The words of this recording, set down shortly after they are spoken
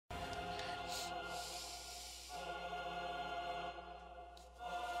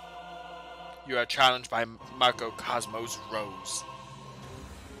You are challenged by Marco Cosmos Rose.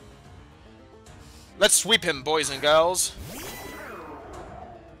 Let's sweep him, boys and girls.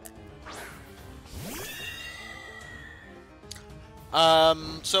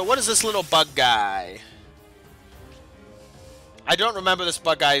 So what is this little bug guy? I don't remember this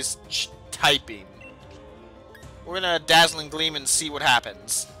bug guy's typing. We're gonna Dazzling Gleam and see what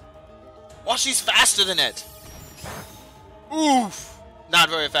happens. Oh, she's faster than it! Oof! Not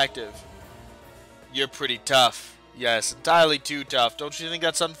very effective. You're pretty tough. Yes, entirely too tough. Don't you think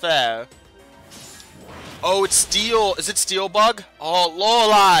that's unfair? Oh, it's Steel. Is it Steel Bug? Oh,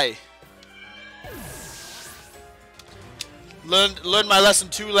 Lorelei! Learned my lesson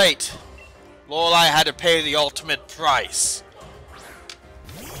too late. Lorelei had to pay the ultimate price.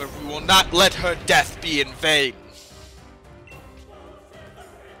 But we will not let her death be in vain.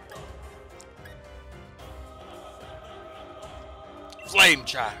 Flame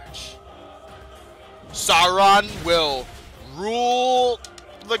charge. Sauron will rule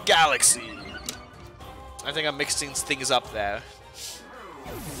the galaxy. I think I'm mixing things up there.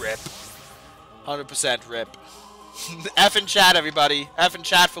 Rip. 100% rip. F in chat, everybody. F in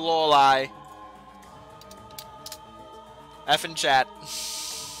chat for Lorelei. F in chat.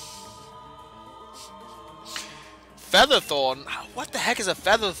 Featherthorn? What the heck is a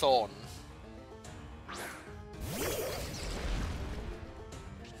Featherthorn?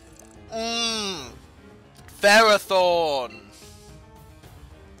 Ferrothorn.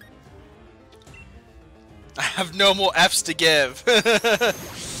 I have no more Fs to give.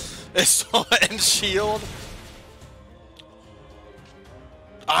 Sword and shield.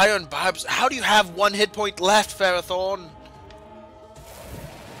 Iron barbs. How do you have one hit point left, Ferrothorn?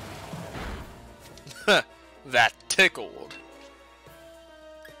 That tickled.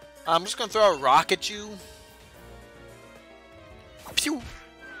 I'm just gonna throw a rock at you. Pew.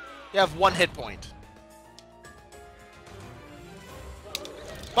 You have one hit point.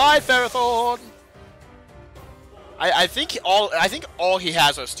 Bye, Ferrothorn. I think all he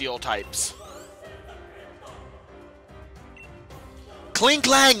has are steel types. Kling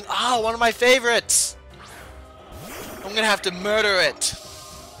Clang! Ah, one of my favorites! I'm gonna have to murder it.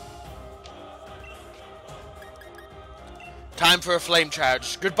 Time for a flame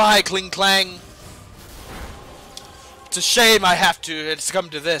charge. Goodbye, Kling Clang! It's a shame it's come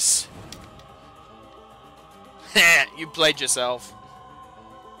to this. You played yourself.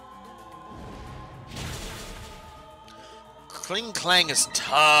 Kling Clang is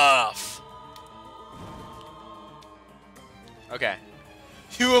tough. Okay.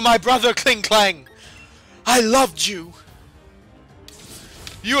 You were my brother, Kling Clang. I loved you.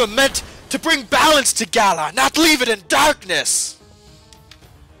 You were meant to bring balance to Galar, not leave it in darkness.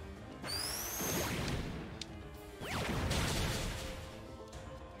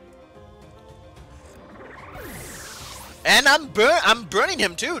 And I'm burning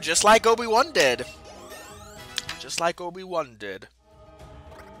him too, just like Obi-Wan did. Just like Obi-Wan did.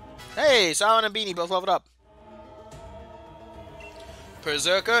 Hey, Sauron and Beanie both leveled up.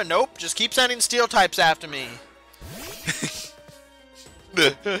 Berserker? Nope, just keep sending steel types after me.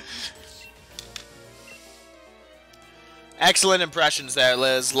 Excellent impressions there,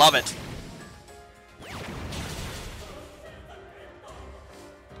 Liz. Love it.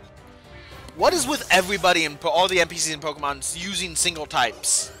 What is with everybody in all the NPCs in Pokemon using single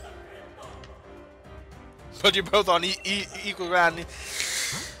types? But you're both on equal ground.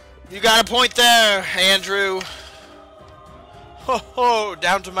 You got a point there, Andrew. Ho ho!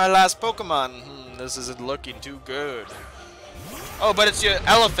 Down to my last Pokemon. This isn't looking too good. Oh, but it's your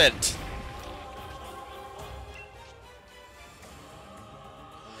elephant.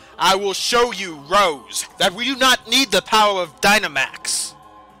 I will show you, Rose, that we do not need the power of Dynamax.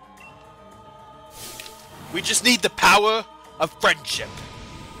 We just need the power of friendship.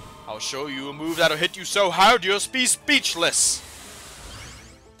 I'll show you a move that'll hit you so hard you'll be speechless.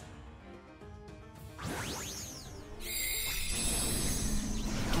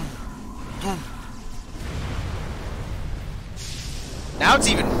 Now it's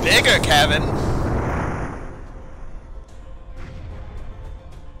even bigger, Kevin.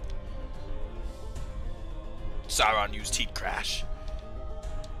 Sauron used Heat Crash.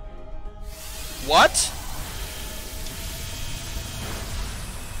 What?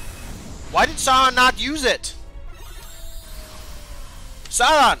 Why did Sauron not use it?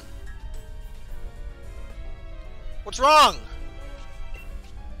 Sauron! What's wrong?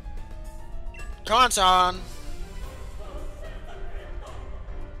 Come on, Sauron.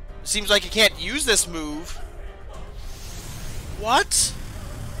 Seems like you can't use this move. What?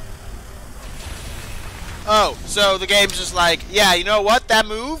 Oh, so the game's just like, yeah, you know what? That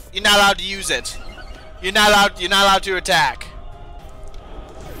move, you're not allowed to use it. You're not allowed to attack.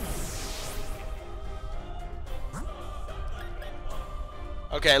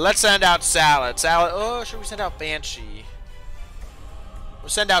 Okay, let's send out Salad. Salad. Oh, should we send out Banshee? We'll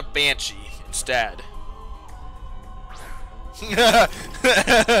send out Banshee instead.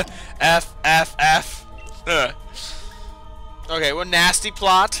 F, F, F. Okay, what nasty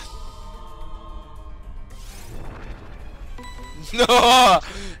plot? No!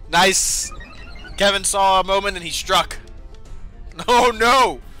 Nice. Kevin saw a moment and he struck. Oh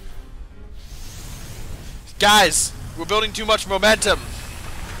no! Guys, we're building too much momentum.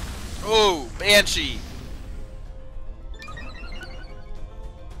 Oh, Banshee.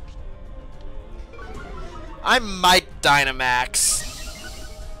 I might Dynamax.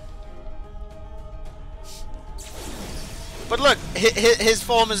 But look, his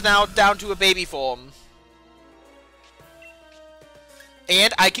form is now down to a baby form.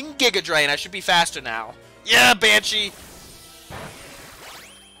 And I can Giga Drain. I should be faster now. Yeah, Banshee.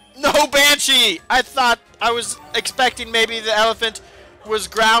 No, Banshee! I thought I was expecting maybe the elephant was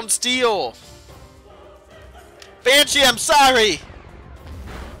ground steel. Banshee, I'm sorry.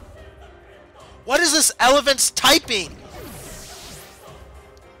 What is this elephant's typing?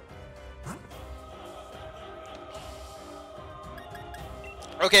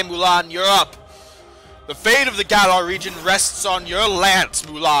 Okay, Mulan, you're up. The fate of the Galar region rests on your lance,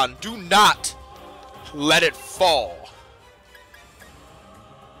 Mulan. Do not let it fall.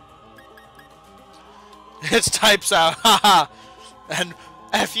 It's types out, haha, and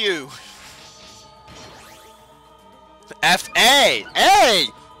F you. F A, A.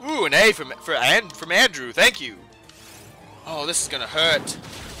 Ooh, an A from Andrew. Thank you. Oh, this is gonna hurt.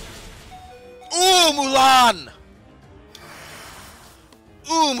 Ooh, Mulan.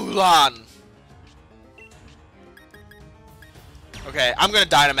 Ooh, Mulan. Okay, I'm gonna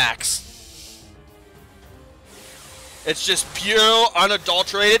Dynamax. It's just pure,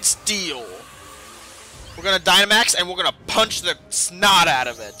 unadulterated steel. We're gonna Dynamax and we're gonna punch the snot out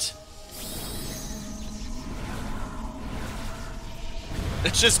of it.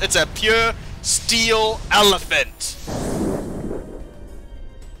 It's a pure steel elephant.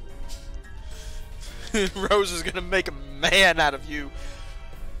 Rose is gonna make a man out of you.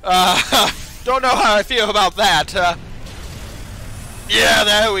 Don't know how I feel about that. Yeah,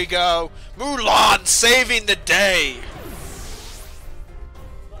 there we go. Mulan saving the day.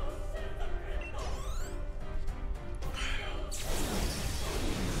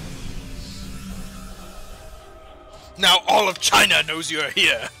 Now all of China knows you're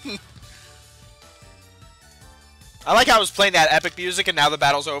here. I like how I was playing that epic music and now the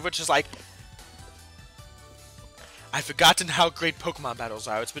battle's over. It's just like, I've forgotten how great Pokemon battles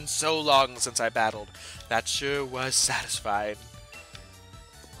are. It's been so long since I battled. That sure was satisfying.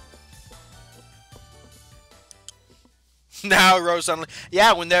 Now Rose suddenly,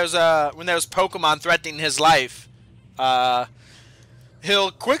 yeah, when there's Pokemon threatening his life,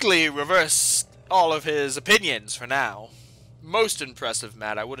 he'll quickly reverse all of his opinions for now. Most impressive,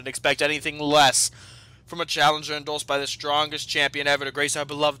 Matt. I wouldn't expect anything less from a challenger endorsed by the strongest champion ever to grace our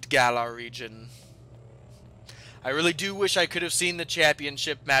beloved Galar region. I really do wish I could have seen the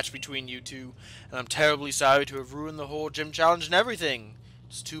championship match between you two, and I'm terribly sorry to have ruined the whole gym challenge and everything.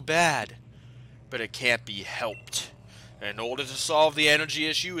 It's too bad. But it can't be helped. In order to solve the energy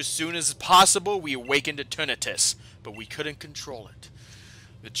issue as soon as possible, we awakened Eternatus, but we couldn't control it.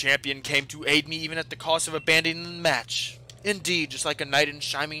 The champion came to aid me even at the cost of abandoning the match. Indeed, just like a knight in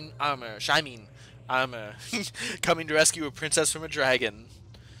shining armor, coming to rescue a princess from a dragon.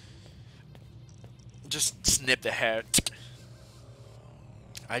 Just snip the hair.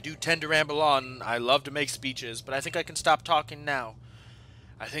 I do tend to ramble on. I love to make speeches, but I think I can stop talking now.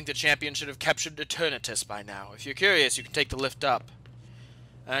 I think the champion should have captured Eternatus by now. If you're curious, you can take the lift up.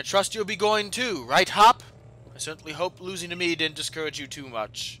 And I trust you'll be going too, right, Hop? I certainly hope losing to me didn't discourage you too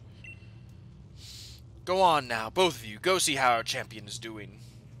much. Go on now, both of you. Go see how our champion is doing.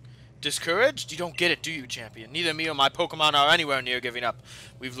 Discouraged? You don't get it, do you, champion? Neither me or my Pokemon are anywhere near giving up.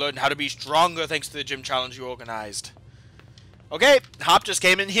 We've learned how to be stronger thanks to the gym challenge you organized. Okay, Hop just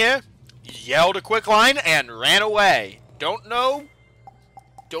came in here, yelled a quick line, and ran away. Don't know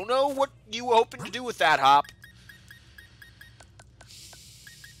what you were hoping to do with that, Hop.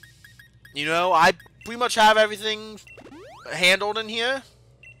 You know, I pretty much have everything handled in here.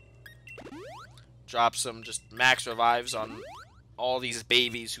 Drop some just max revives on all these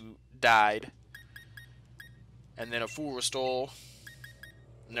babies who died. And then a full restore.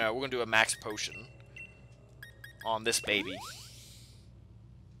 No, we're going to do a max potion on this baby.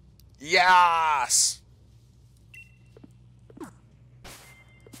 Yes!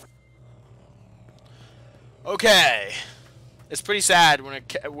 Okay. It's pretty sad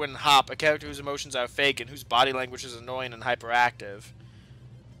when Hop, a character whose emotions are fake and whose body language is annoying and hyperactive,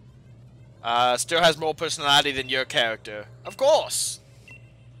 still has more personality than your character. Of course.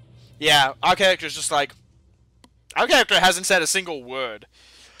 Yeah, our character's just like... Our character hasn't said a single word.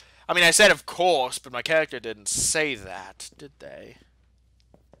 I mean, I said of course, but my character didn't say that, did they?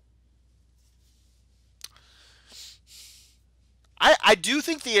 I do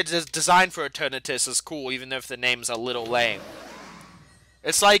think the design for Eternatus is cool, even if the name's a little lame.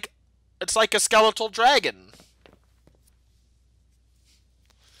 It's like a skeletal dragon.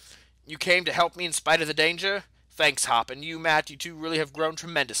 You came to help me in spite of the danger? Thanks, Hop, and you, Matt, you two really have grown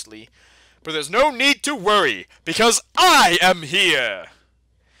tremendously. But there's no need to worry, because I am here!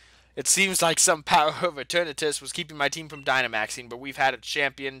 It seems like some power of Eternatus was keeping my team from Dynamaxing, but we've had a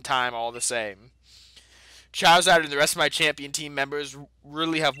champion time all the same. Charizard and the rest of my champion team members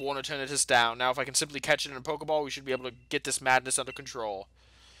really have worn Eternatus down. Now if I can simply catch it in a Pokeball, we should be able to get this madness under control.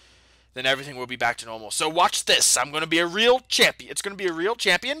 Then everything will be back to normal. So watch this. I'm going to be a real champion. It's going to be a real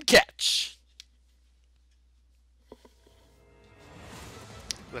champion catch.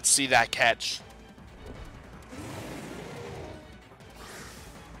 Let's see that catch.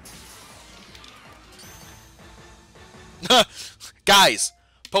 Guys,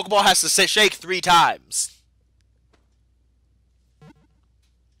 Pokeball has to shake 3 times.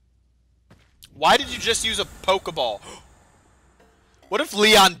 Why did you just use a Pokeball? What if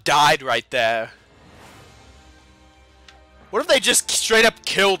Leon died right there? What if they just straight up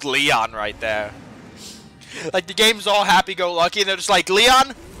killed Leon right there? Like, the game's all happy-go-lucky, and they're just like,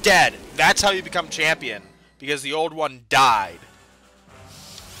 Leon, dead. That's how you become champion. Because the old one died.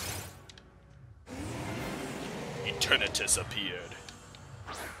 Eternatus appeared.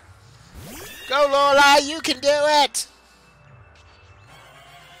 Go, Lorelai, you can do it!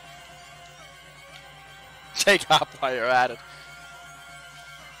 Take Hop while you're at it.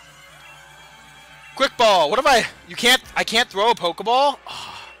 Quick ball. What if I can't throw a Pokeball?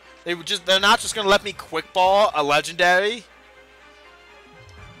 Oh, they're not just gonna let me quick ball a legendary.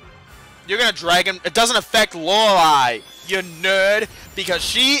 You're gonna drag him. It doesn't affect Lorelai, you nerd, because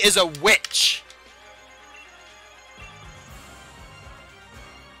she is a witch.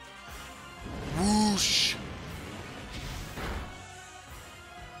 Whoosh.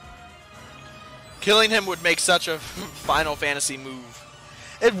 Killing him would make such a Final Fantasy move.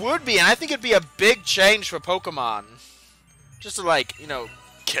 It would be, and I think it'd be a big change for Pokemon. Just to, like, you know,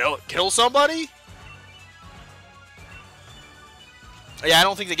 kill somebody? Yeah, I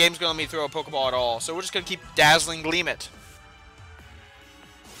don't think the game's gonna let me throw a Pokeball at all, so we're just gonna keep Dazzling Gleam it.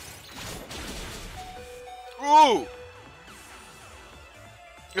 Ooh!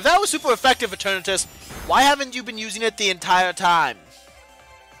 If that was super effective, Eternatus, why haven't you been using it the entire time?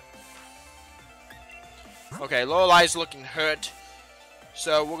 Okay, Lorelai's looking hurt.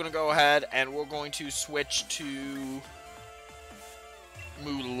 So we're going to go ahead and we're going to switch to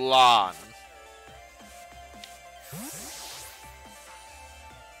Mulan.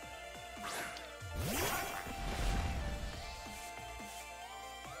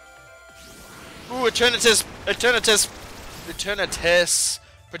 Ooh, Eternatus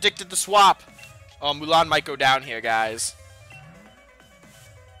predicted the swap. Oh, Mulan might go down here, guys.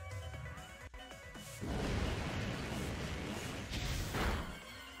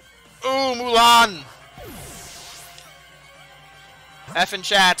 Ooh, Mulan! F in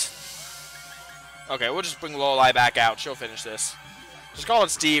chat. Okay, we'll just bring Lorelai back out. She'll finish this. Just call it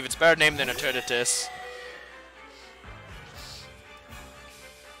Steve. It's better named than Eternatus.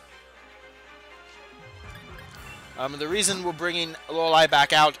 The reason we're bringing Lorelai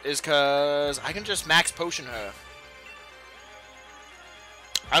back out is because I can just max potion her.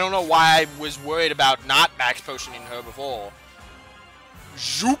 I don't know why I was worried about not max potioning her before.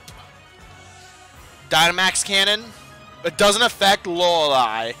 Zoop! Dynamax Cannon. It doesn't affect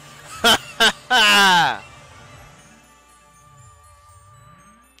Lorelai.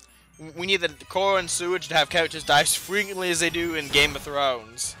 We need the Korra and Sewage to have characters die as frequently as they do in Game of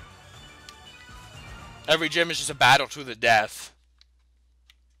Thrones. Every gym is just a battle to the death.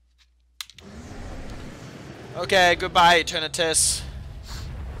 Okay, goodbye, Eternatus.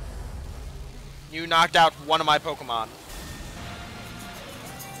 You knocked out one of my Pokemon.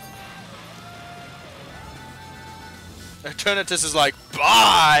 Eternatus is like,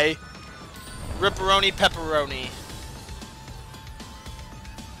 bye! Ripperoni pepperoni.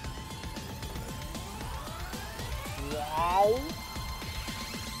 Wow.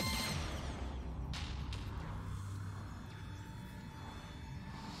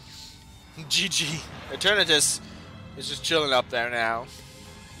 GG. Eternatus is just chilling up there now.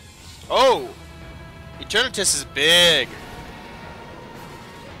 Oh! Eternatus is big.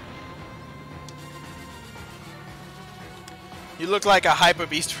 You look like a Hyper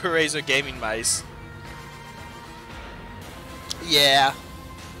Beast for Razor Gaming Mice. Yeah.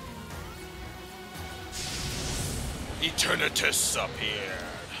 Eternatus appeared.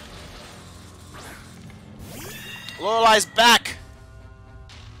 Lorelai's back.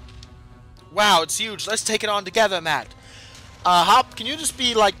 Wow, it's huge. Let's take it on together, Matt. Hop, can you just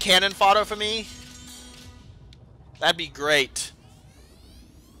be like cannon fodder for me? That'd be great.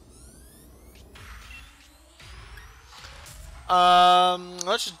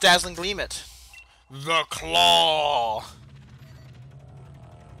 Let's just Dazzling Gleam it. The Claw.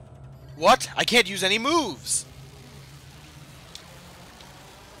 What? I can't use any moves.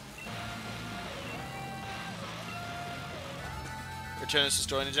 Return is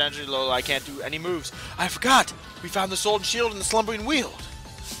destroying the energy. Lola, I can't do any moves. I forgot. We found the sword and shield in the slumbering weald.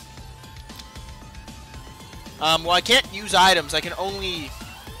 Well, I can't use items. I can only...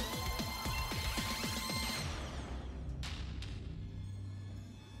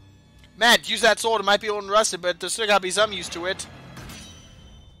 Matt, use that sword. It might be old and rusted, but there's still gotta be some use to it.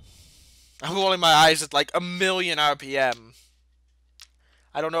 I'm rolling my eyes at like 1,000,000 RPM.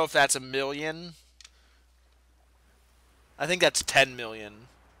 I don't know if that's 1,000,000. I think that's 10 million.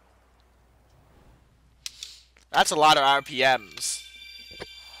 That's a lot of RPMs.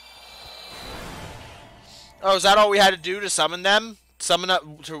 Oh, is that all we had to do to summon them? Summon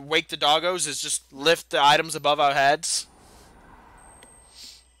up to wake the doggos is just lift the items above our heads?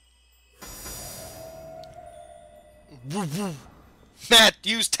 Matt,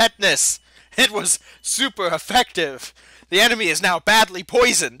 use tetanus. It was super effective. The enemy is now badly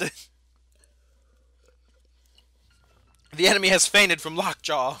poisoned. The enemy has fainted from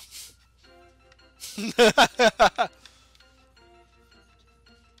lockjaw.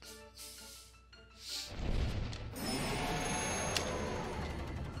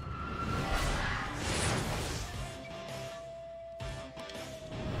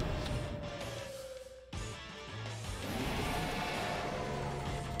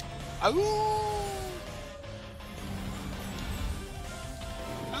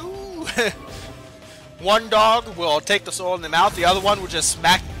 One dog will take the sword in the mouth, the other one will just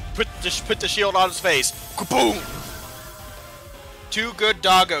put the shield on his face. Kaboom! Two good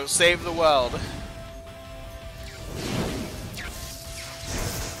doggos save the world.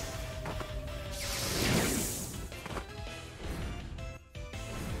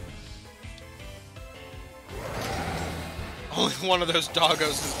 Only one of those doggos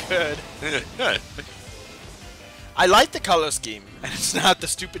is good. I like the color scheme, and it's not the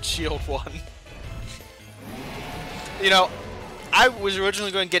stupid shield one. You know, I was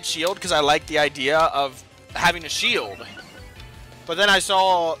originally going to get shield because I liked the idea of having a shield. But then I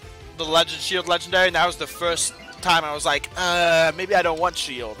saw the shield legendary, and that was the first time I was like, maybe I don't want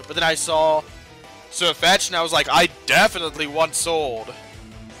shield. But then I saw Sir Fetch, and I was like, I definitely want sword.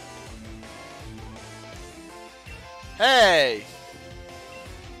 Hey!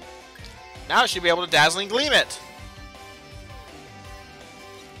 Now I should be able to Dazzling Gleam it.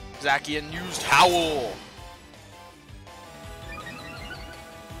 Zacian used Howl.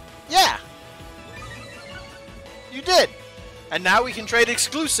 Yeah! You did! And now we can trade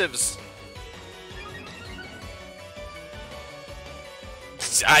exclusives.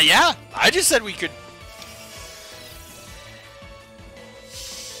 Yeah, I just said we could.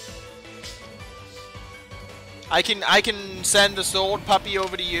 I can send the sword puppy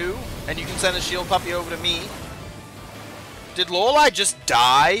over to you, and you can send the shield puppy over to me. Did Lorelai just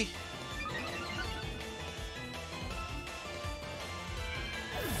die?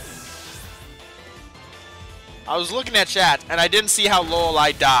 I was looking at chat, and I didn't see how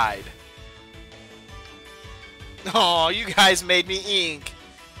Lorelai died. Oh, you guys made me ink.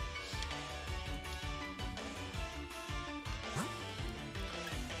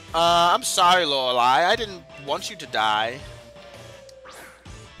 I'm sorry, Lorelai. I didn't want you to die.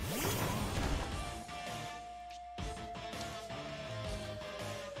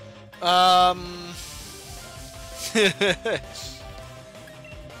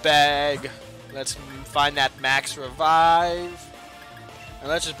 Bag. Let's find that max revive. And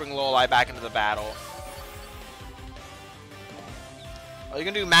let's just bring Lorelai back into the battle. Are you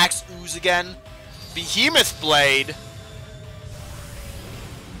gonna do max ooze again? Behemoth Blade.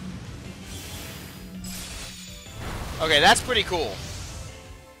 Okay, that's pretty cool.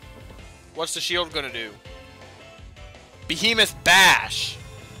 What's the shield gonna do? Behemoth Bash.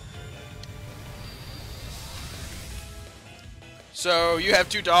 So you have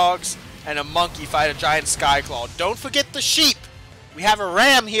two dogs and a monkey fight a giant Skyclaw. Don't forget the sheep. We have a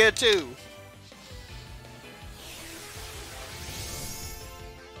ram here too.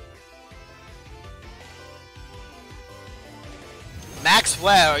 Max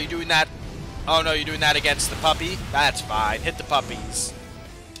Flare, are you doing that? Oh no, you're doing that against the puppy? That's fine. Hit the puppies.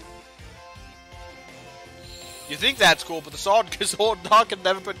 You think that's cool, but the sword dog can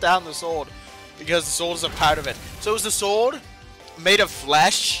never put down the sword because the sword is a part of it. So is the sword made of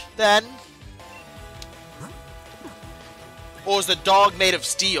flesh then? Or is the dog made of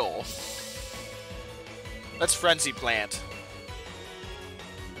steel? Let's Frenzy Plant.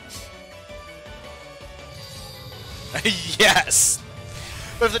 Yes!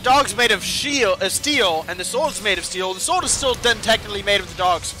 But if the dog's made of steel and the sword's made of steel, the sword is still then technically made of the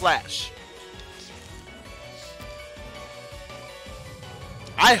dog's flesh.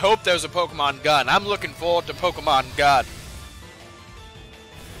 I hope there's a Pokemon gun. I'm looking forward to Pokemon gun.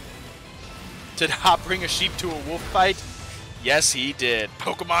 Did Hop bring a sheep to a wolf fight? Yes, he did.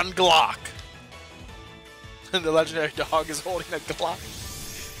 Pokemon Glock. And the legendary dog is holding a Glock.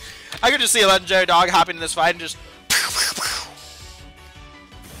 I could just see a legendary dog hopping in this fight and just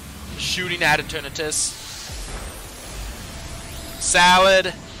shooting at Eternatus.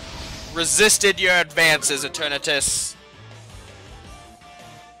 Salad resisted your advances, Eternatus.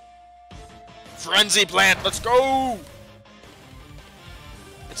 Frenzy Plant, let's go!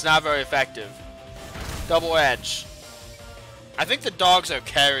 It's not very effective. Double Edge. I think the dogs are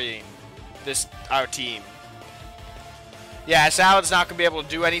carrying our team. Yeah, Salad's not going to be able to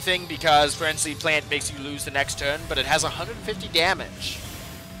do anything because Frenzy Plant makes you lose the next turn, but it has 150 damage.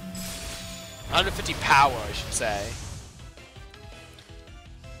 150 power, I should say.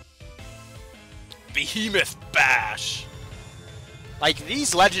 Behemoth Bash. Like,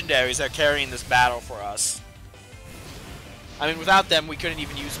 these legendaries are carrying this battle for us. I mean, without them, we couldn't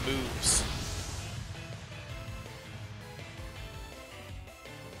even use moves.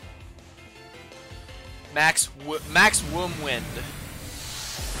 Max Wombwind.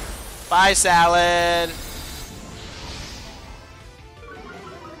 Bye, Salad.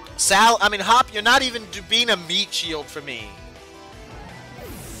 Hop, you're not even being a meat shield for me.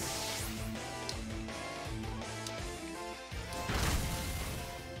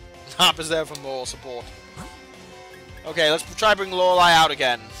 Hop is there for moral support. Okay, let's try bring Lorelei out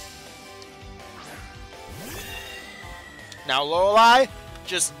again. Now, Lorelei,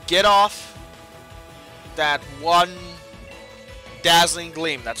 just get off that one dazzling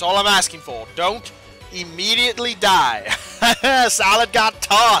gleam. That's all I'm asking for. Don't immediately die. Salad got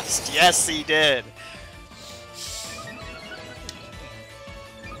tossed. Yes, he did.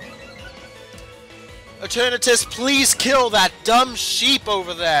 Eternatus, please kill that dumb sheep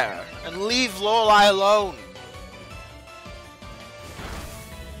over there and leave Lorelei alone.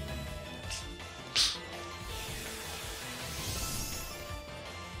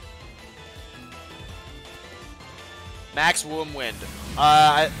 Max Wombwind.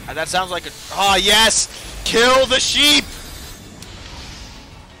 That sounds like a... Oh, yes! Kill the sheep!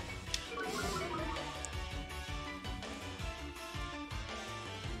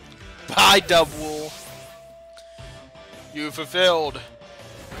 Bye, Dubwool. You fulfilled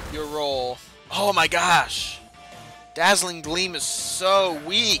your role. Oh my gosh. Dazzling Gleam is so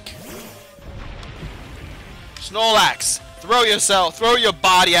weak. Snorlax, throw your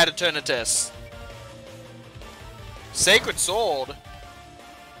body at Eternatus. Sacred Sword.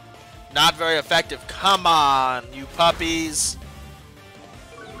 Not very effective. Come on, you puppies.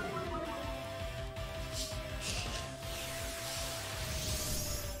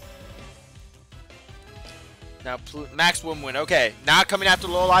 Now, Max Wombwind. Okay, not coming after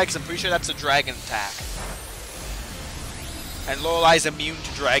Lorelei because I'm pretty sure that's a dragon attack. And Lorelei's immune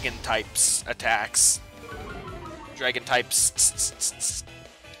to dragon types attacks. Dragon types.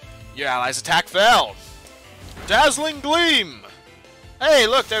 Your ally's attack fell. Dazzling Gleam. Hey,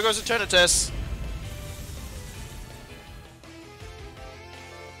 look, there goes Eternatus.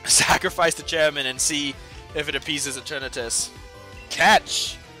 Sacrifice the chairman and see if it appeases Eternatus.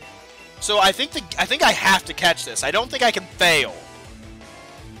 Catch. So I think I have to catch this. I don't think I can fail.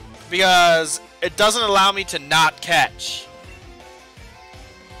 Because it doesn't allow me to not catch.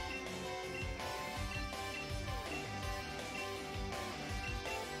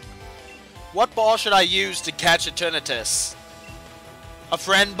 What ball should I use to catch Eternatus? A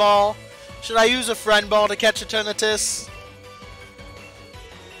friend ball? Should I use a friend ball to catch Eternatus?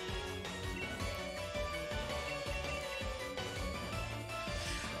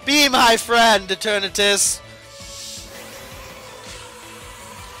 Be my friend, Eternatus.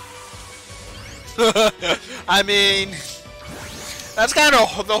 I mean, that's kind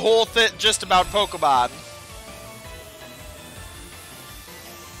of the whole thing just about Pokemon.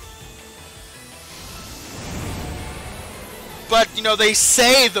 But, you know, they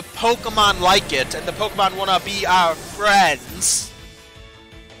say the Pokemon like it, and the Pokemon want to be our friends.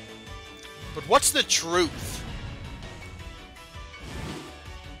 But what's the truth?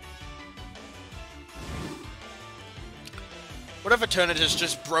 What if Eternatus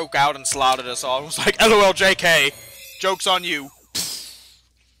just broke out and slaughtered us all? It was like, LOL JK, joke's on you.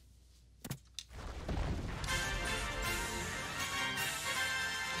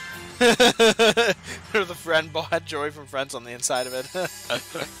 The friend bought Joy from Friends on the inside of it.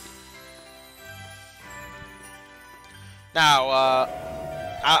 Now,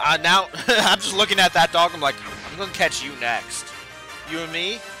 now I'm just looking at that dog. I'm like, I'm gonna catch you next. You and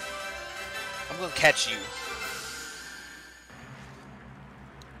me. I'm gonna catch you.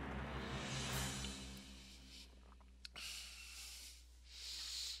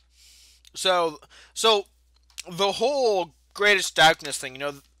 So the whole Greatest Darkness thing, you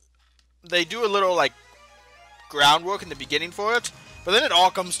know, they do a little, like, groundwork in the beginning for it, but then it all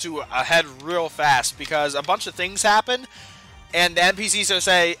comes to a head real fast, because a bunch of things happen, and the NPCs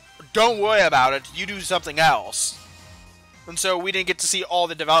say, don't worry about it, you do something else. And so we didn't get to see all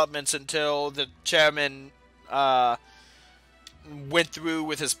the developments until the chairman, went through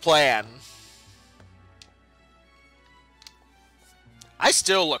with his plan. I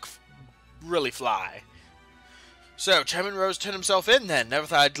still look really fly. So, Chairman Rose turned himself in then. Never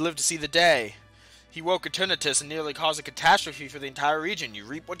thought I'd live to see the day. He woke Eternatus and nearly caused a catastrophe for the entire region. You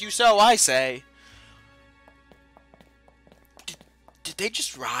reap what you sow, I say. Did they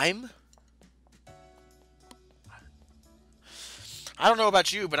just rhyme? I don't know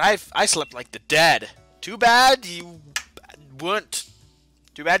about you, but I slept like the dead. Too bad you wouldn't.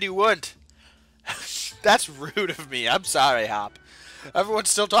 Too bad you wouldn't. That's rude of me. I'm sorry, Hop. Everyone's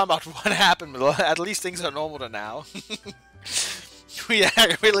still talking about what happened, but at least things are normal to now. We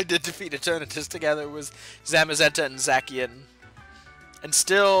really did defeat Eternatus together with Zamazenta and Zacian. And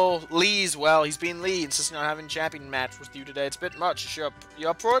still, Lee's, well, he's being Lee, insisting on having a champion match with you today. It's a bit much. You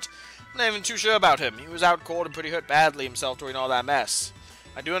up for it? I'm not even too sure about him. He was out cold and pretty hurt badly himself during all that mess.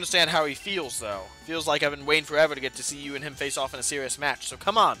 I do understand how he feels, though. Feels like I've been waiting forever to get to see you and him face off in a serious match. So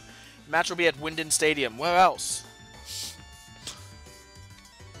come on. The match will be at Winden Stadium. Where else?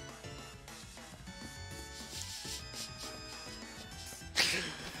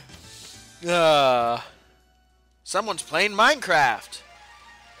 Someone's playing Minecraft.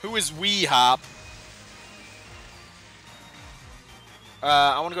 Who is we, Hop?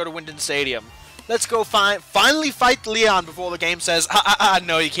 I want to go to Winden Stadium. Let's go finally fight Leon before the game says,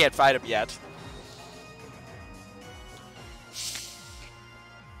 no, you can't fight him yet.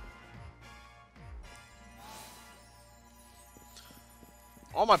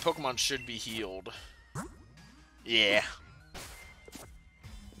 All my Pokemon should be healed. Yeah.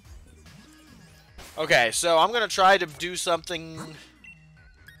 Okay, so I'm going to try to do something...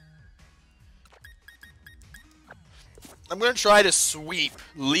 I'm going to try to sweep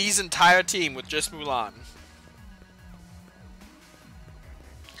Lee's entire team with just Mulan.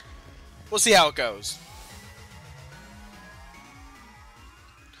 We'll see how it goes.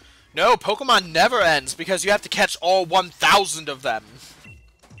 No, Pokemon never ends because you have to catch all 1,000 of them.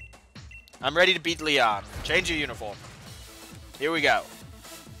 I'm ready to beat Leon. Change your uniform. Here we go.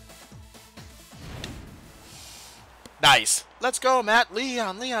 Nice. Let's go, Matt.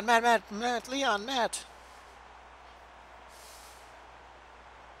 Leon, Matt, Leon, Matt.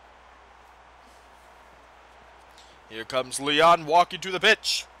 Here comes Leon walking to the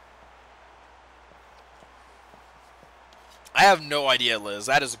pitch. I have no idea, Liz.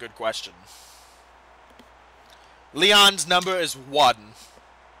 That is a good question. Leon's number is 1.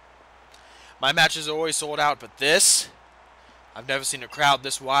 My matches are always sold out, but this... I've never seen a crowd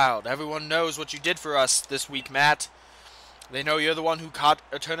this wild. Everyone knows what you did for us this week, Matt. They know you're the one who caught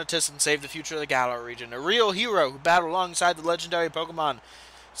Eternatus and saved the future of the Galar region. A real hero who battled alongside the legendary Pokemon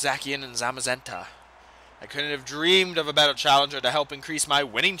Zacian and Zamazenta. I couldn't have dreamed of a better challenger to help increase my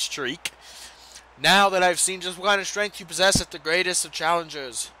winning streak. Now that I've seen just what kind of strength you possess at the greatest of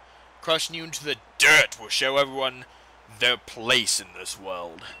challengers, crushing you into the dirt will show everyone their place in this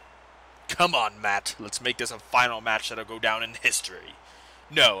world. Come on, Matt. Let's make this a final match that'll go down in history.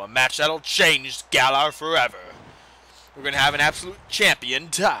 No, a match that'll change Galar forever. We're going to have an absolute champion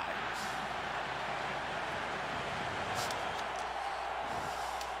time.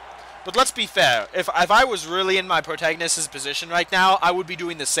 But let's be fair. If I was really in my protagonist's position right now, I would be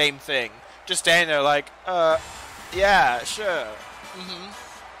doing the same thing. Just standing there like, yeah, sure.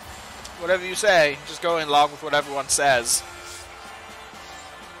 Whatever you say. Just go along with what everyone says.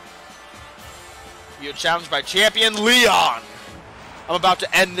 You're challenged by Champion Leon. I'm about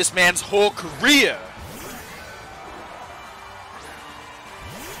to end this man's whole career.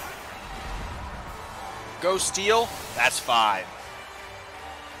 Go steal? That's fine.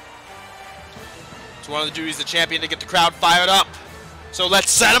 It's one of the duties of the champion to get the crowd fired up. So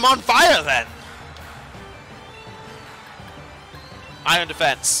let's set him on fire then. Iron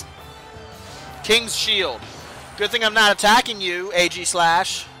Defense. King's Shield. Good thing I'm not attacking you, AG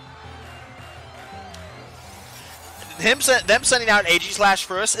Slash. Them sending out AG Slash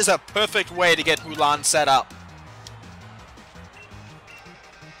first is a perfect way to get Mulan set up.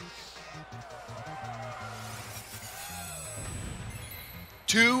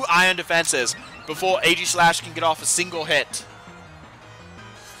 Two Iron Defenses before AG Slash can get off a single hit.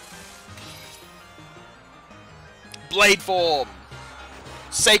 Blade Form.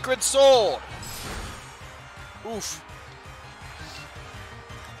 Sacred Sword. Oof.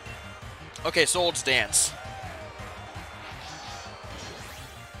 Okay, Swords Dance.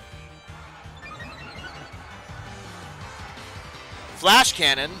 Flash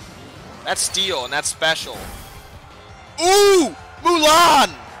Cannon. That's steel and that's special. Ooh!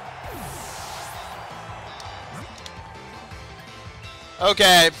 Mulan!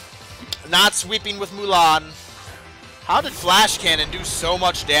 Okay. Not sweeping with Mulan. How did Flash Cannon do so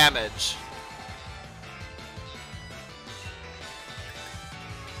much damage?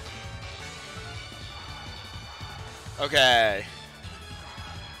 Okay.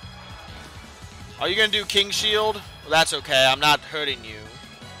 Are you gonna do King Shield? Well, that's okay. I'm not hurting you.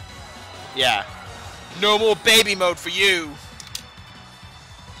 Yeah. No more baby mode for you.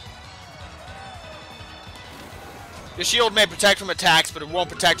 Your shield may protect from attacks, but it won't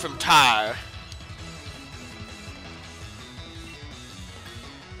protect from tire.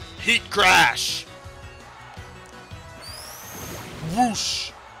 Heat Crash.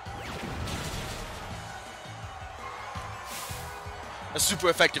 Whoosh. A super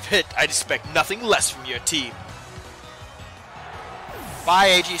effective hit. I'd expect nothing less from your team. Bye,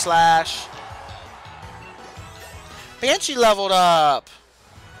 AG Slash. Banshee leveled up.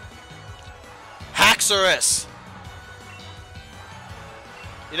 Haxorus.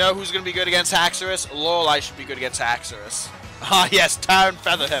 You know who's going to be good against Haxorus? Lorelei should be good against Haxorus. Ah, yes, tar and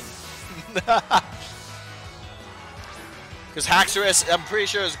feather him. Because Haxorus, I'm pretty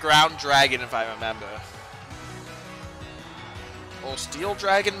sure, is Ground Dragon, if I remember. Or Steel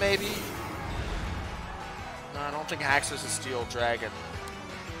Dragon, maybe? No, I don't think Haxorus is Steel Dragon.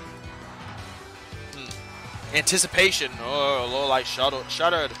 Anticipation. Oh, Lorelei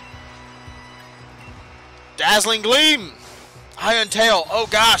shuddered. Dazzling Gleam. Iron Tail. Oh,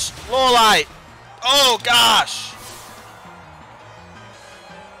 gosh. Lorelei. Oh, gosh.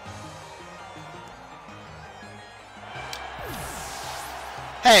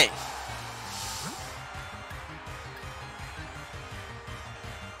 Hey.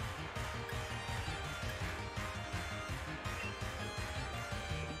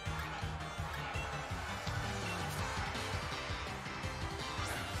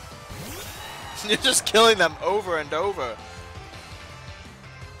 You're just killing them over and over.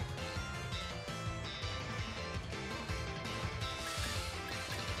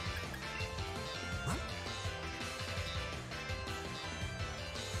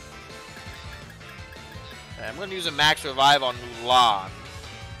 Okay, I'm going to use a max revive on Mulan.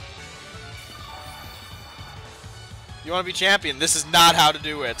 You want to be champion? This is not how to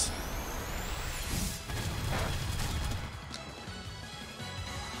do it.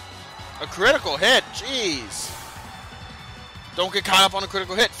 A critical hit? Jeez. Don't get caught up on a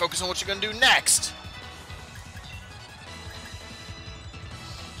critical hit. Focus on what you're going to do next.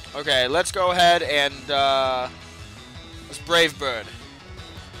 Okay, let's go ahead and let's Brave Bird.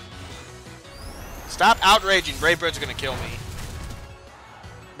 Stop outraging. Brave Bird's going to kill me.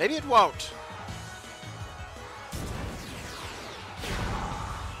 Maybe it won't.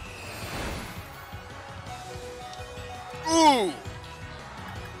 Ooh!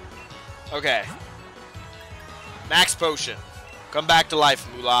 Okay. Max Potion. Come back to life,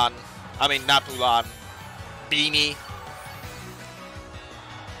 Mulan. I mean, not Mulan. Beanie.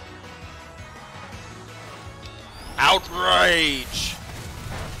 Outrage!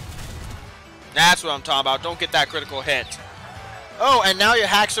 That's what I'm talking about. Don't get that critical hit. Oh, and now your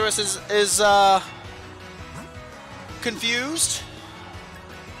Haxorus is confused.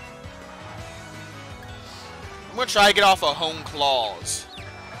 I'm gonna try to get off a Hone Claws.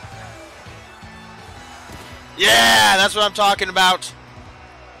 Yeah, that's what I'm talking about.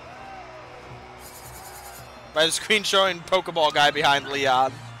 By the screen showing Pokeball guy behind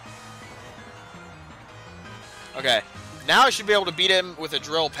Leon. Okay, now I should be able to beat him with a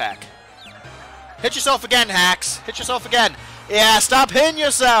Drill Peck. Hit yourself again, Hax. Hit yourself again. Yeah, stop hitting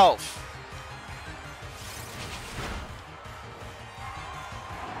yourself.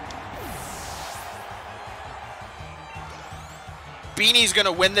 Beanie's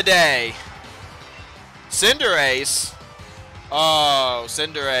gonna win the day. Cinderace? Oh,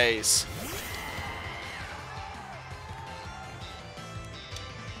 Cinderace.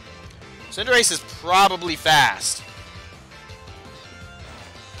 Cinderace is probably fast.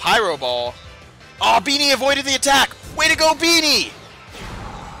 Pyro Ball. Oh, Beanie avoided the attack. Way to go, Beanie!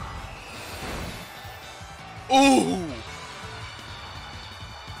 Ooh.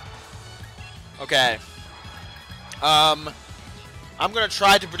 Okay. I'm gonna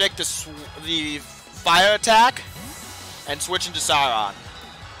try to predict the fire attack and switch into Sauron.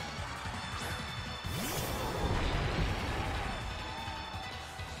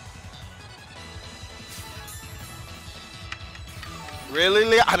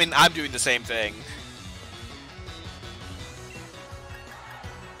 Really? I mean, I'm doing the same thing.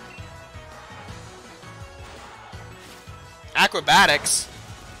 Acrobatics?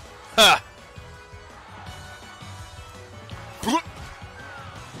 Huh.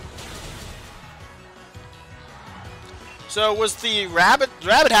 So was the rabbit? The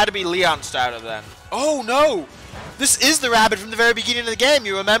rabbit had to be Leon starter then. Oh no! This is the rabbit from the very beginning of the game.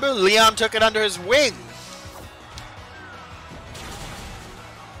 You remember? Leon took it under his wing.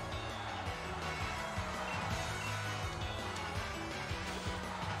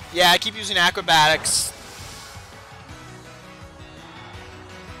 Yeah, I keep using acrobatics.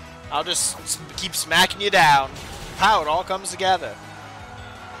 I'll just keep smacking you down. How it all comes together.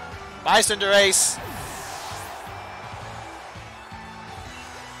 Bye, Cinderace.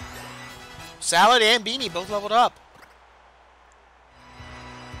 Salad and Beanie both leveled up.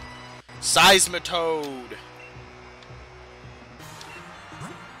 Seismitoad.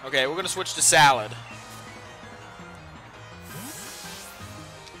 Okay, we're gonna switch to Salad.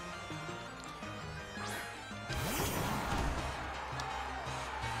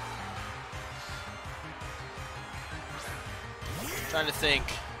 Trying to think.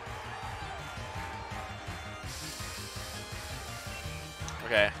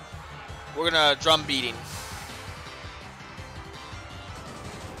 Okay. We're gonna drum beating.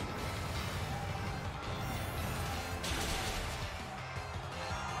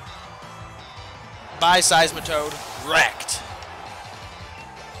 Bye, Seismitoad. Wrecked.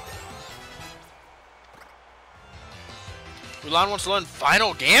 Mulan wants to learn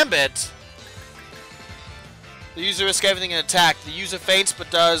Final Gambit. The user risks everything in attack. The user faints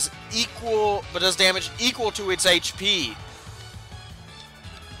but does damage equal to its HP.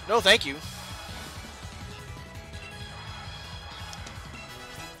 No, thank you.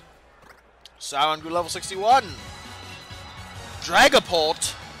 Sauron grew level 61.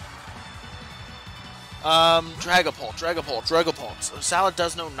 Dragapult. Dragapult. So Salad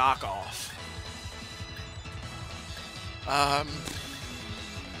does no knockoff.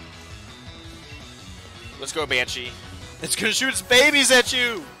 Let's go, Banshee. It's gonna shoot its babies at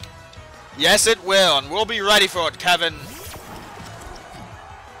you! Yes, it will, and we'll be ready for it, Kevin.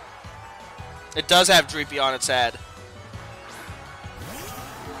 It does have Dreepy on its head.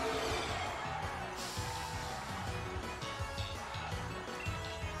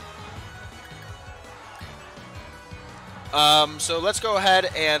 So let's go ahead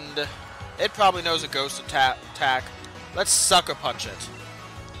and... It probably knows a ghost attack. Let's Sucker Punch it.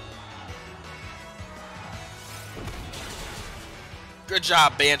 Good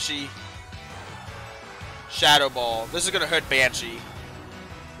job, Banshee. Shadow Ball. This is gonna hurt Banshee.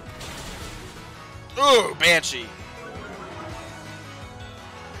 Ooh, Banshee.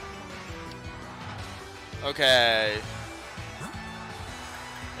 Okay.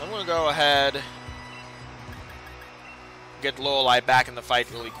 I'm gonna go ahead, get Lorelei back in the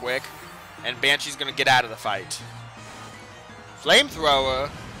fight really quick, and Banshee's gonna get out of the fight. Flamethrower?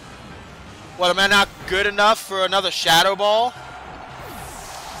 What, am I not good enough for another Shadow Ball?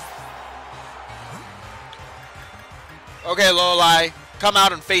 Okay, Lorelei, come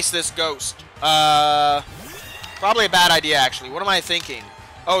out and face this ghost. Probably a bad idea, actually. What am I thinking?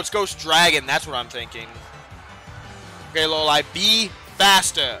 Oh, it's Ghost Dragon. That's what I'm thinking. Okay, Lorelei, be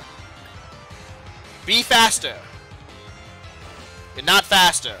faster. Be faster. You're not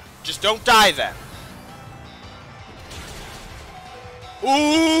faster. Just don't die then.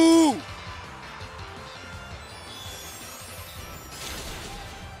 Ooh!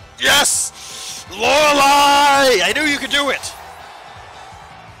 Yes! Lorelei! I knew you could do it!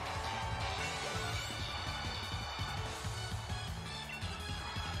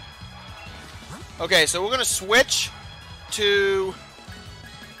 Okay, so we're gonna switch to...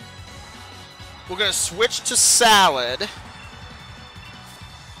 We're gonna switch to Salad.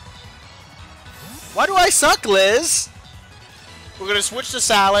 Why do I suck, Liz? We're gonna switch to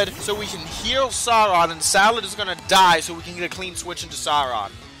Salad so we can heal Sauron, and Salad is gonna die so we can get a clean switch into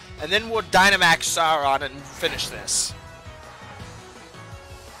Sauron. And then we'll Dynamax Sauron and finish this.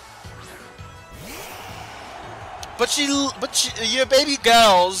 But your baby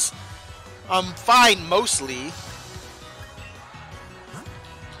girls, fine mostly.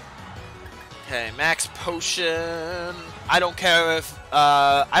 Okay, max potion. I don't care if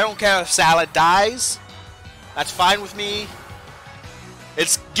Salad dies. That's fine with me.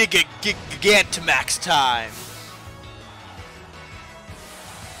 It's Gigantamax time.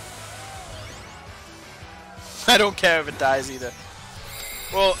 I don't care if it dies either.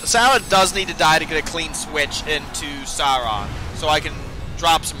 Well, Salad does need to die to get a clean switch into Sauron, so I can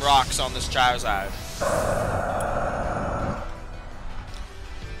drop some rocks on this Charizard.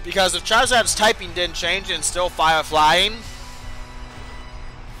 Because if Charizard's typing didn't change and it's still Fire Flying...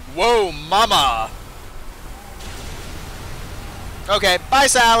 Whoa, mama! Okay, bye,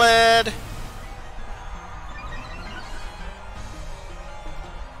 Salad!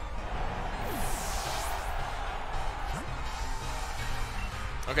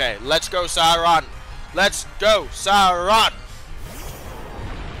 Okay, let's go, Sauron! Let's go, Sauron!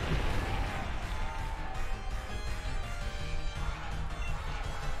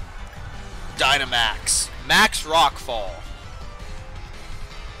 Dynamax. Max Rockfall.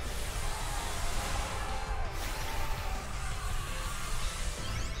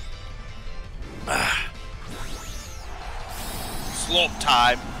 Slurp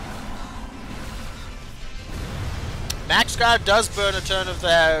time. Max Guard does burn a turn of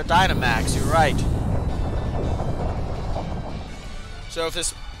their Dynamax, you're right. So if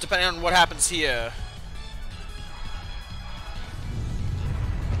this, depending on what happens here...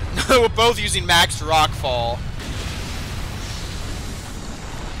 We're both using Max Rockfall.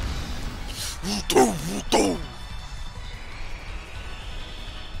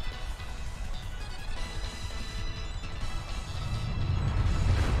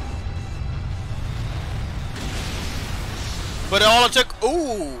 But all it took...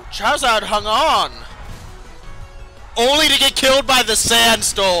 Ooh! Charizard hung on! Only to get killed by the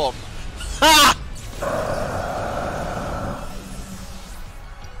Sandstorm! Ha!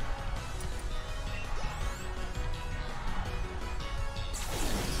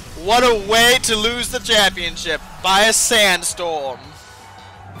 What a way to lose the championship, by a Sandstorm!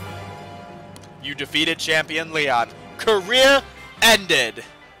 You defeated Champion Leon. Career ended!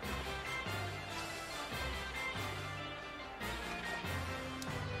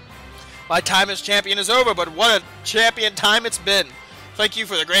 My time as champion is over, but what a champion time it's been. Thank you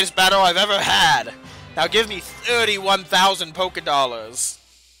for the greatest battle I've ever had. Now give me 31,000 Poké Dollars.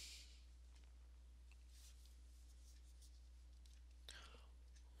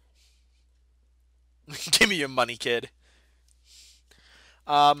 Give me your money, kid.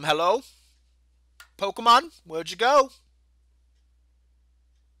 Hello? Pokemon? Where'd you go?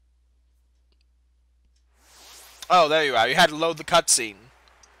 Oh, there you are. You had to load the cutscene.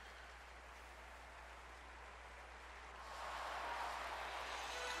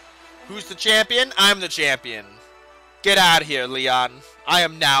 Who's the champion? I'm the champion. Get out of here, Leon. I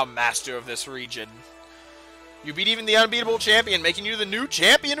am now master of this region. You beat even the unbeatable champion, making you the new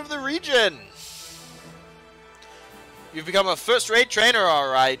champion of the region. You've become a first-rate trainer,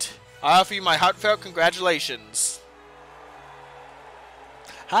 alright. I offer you my heartfelt congratulations.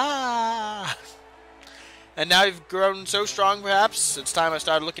 Ha! And now you've grown so strong, perhaps, it's time I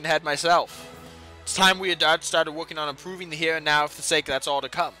started looking ahead myself. It's time we started working on improving the here and now for the sake that's all to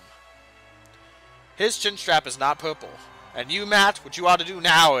come. His chin strap is not purple. And you, Matt, what you ought to do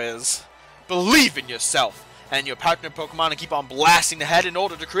now is believe in yourself and your partner Pokemon and keep on blasting ahead in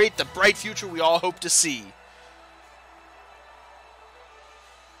order to create the bright future we all hope to see.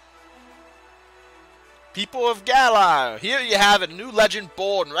 People of Galar, here you have a new legend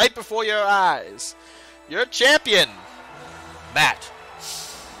born right before your eyes. You're a champion, Matt.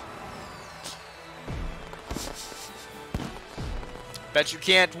 Bet you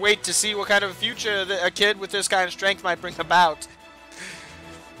can't wait to see what kind of a future a kid with this kind of strength might bring about.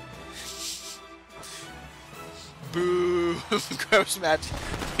 Boo! Gross match.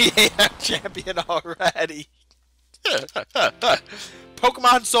 We ain't a champion already.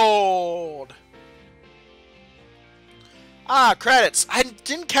 Pokemon sold! Ah, credits. I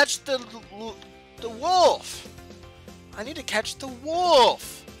didn't catch the wolf. I need to catch the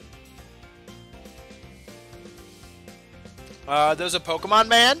wolf. There's a Pokemon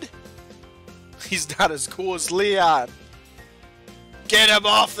man? He's not as cool as Leon. Get him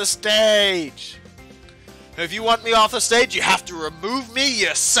off the stage! If you want me off the stage, you have to remove me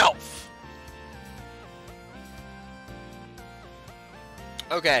yourself!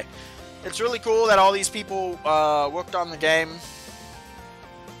 Okay. It's really cool that all these people worked on the game.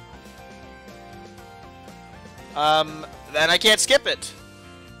 then I can't skip it.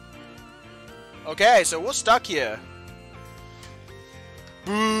 Okay, so we're stuck here.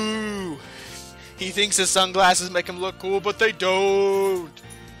 Boo! He thinks his sunglasses make him look cool, but they don't!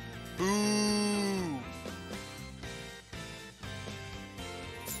 Boo!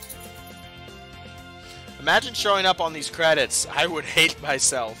 Imagine showing up on these credits. I would hate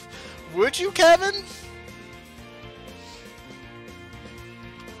myself. Would you, Kevin?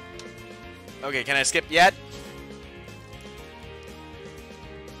 Okay, can I skip yet?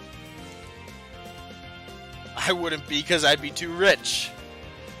 I wouldn't be, because I'd be too rich.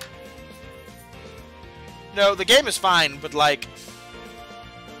 No, the game is fine, but like...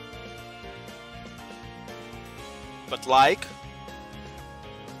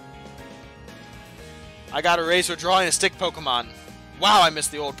 I got a razor drawing a stick Pokemon. Wow, I miss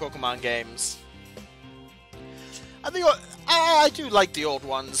the old Pokemon games. I think I do like the old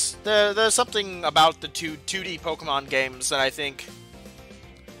ones. There's something about the 2D Pokemon games that I think...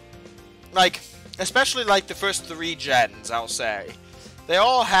 Like... Especially, like, the first 3 gens, I'll say. They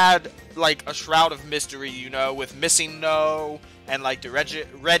all had, like, a shroud of mystery, you know, with Missing No, and, like, the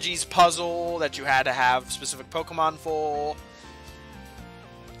Reggie's puzzle that you had to have specific Pokemon for.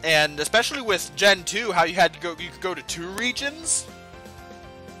 And especially with Gen 2, how you could go to 2 regions.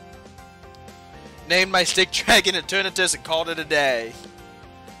 Named my Stick Dragon Eternatus and called it a day.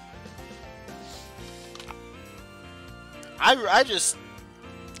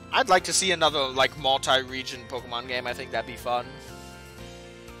 I'd like to see another, like, multi-region Pokemon game. I think that'd be fun.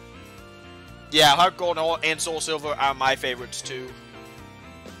 Yeah, Heart Gold and Soul Silver are my favorites, too.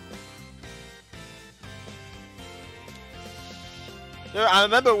 I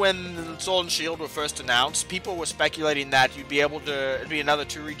remember when Sword and Shield were first announced, people were speculating that you'd be able to... It'd be another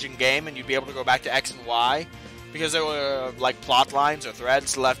 2-region game, and you'd be able to go back to X and Y. Because there were, like, plot lines or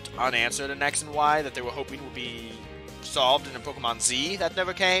threads left unanswered in X and Y that they were hoping would be... solved in a Pokemon Z that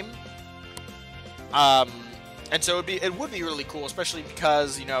never came. And so it would be really cool, especially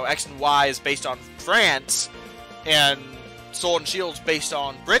because, you know, X and Y is based on France, and Sword and Shield's based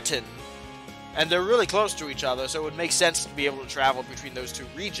on Britain, and they're really close to each other, so it would make sense to be able to travel between those 2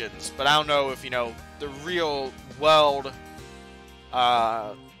 regions. But I don't know if, you know, the real world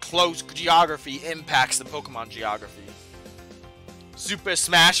close geography impacts the Pokemon geography. Super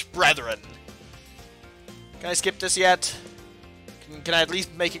Smash Brethren. Can I skip this yet? Can I at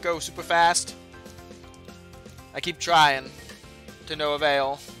least make it go super fast? I keep trying, to no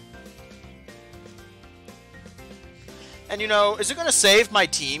avail. And you know, is it going to save my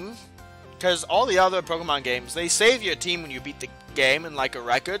team? Because all the other Pokemon games, they save your team when you beat the game in like a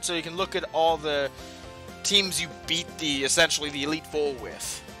record, so you can look at all the teams you beat essentially the Elite Four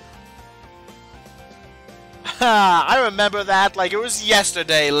with. Ha! I remember that like it was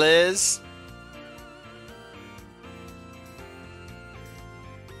yesterday, Liz.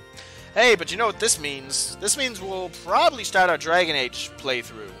 Hey, but you know what this means? This means we'll probably start our Dragon Age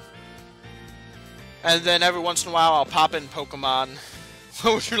playthrough. And then every once in a while I'll pop in Pokemon.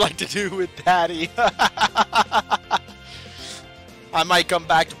 What would you like to do with Daddy? I might come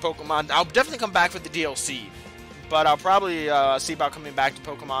back to Pokemon. I'll definitely come back for the DLC. But I'll probably see about coming back to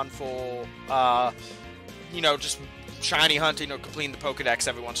Pokemon for, you know, just shiny hunting or completing the Pokedex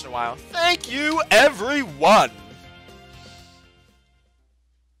every once in a while. Thank you, everyone!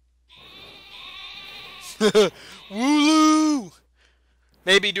 Wooloo!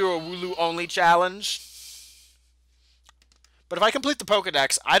 Maybe do a Wooloo only challenge. But if I complete the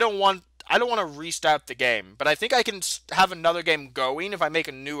Pokedex, I don't want to restart the game. But I think I can have another game going if I make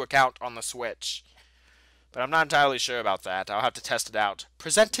a new account on the Switch. But I'm not entirely sure about that. I'll have to test it out.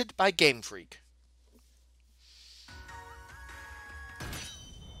 Presented by Game Freak.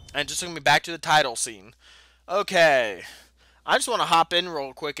 And just going to be back to the title scene. Okay. I just want to hop in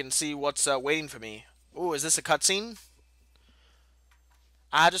real quick and see what's waiting for me. Ooh, is this a cutscene?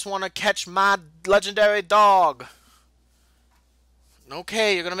 I just want to catch my legendary dog.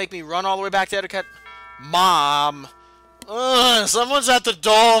 Okay, you're going to make me run all the way back there to catch... Mom! Ugh, someone's at the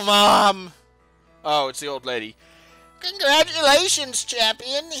door, Mom! Oh, it's the old lady. Congratulations,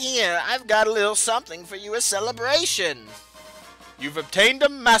 champion. Here, I've got a little something for you as celebration. You've obtained a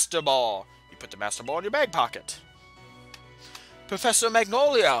Master Ball. You put the Master Ball in your bag pocket. Professor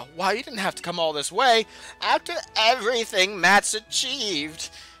Magnolia, why, you didn't have to come all this way. After everything Matt's achieved,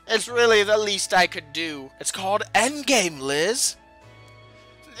 it's really the least I could do. It's called Endgame, Liz.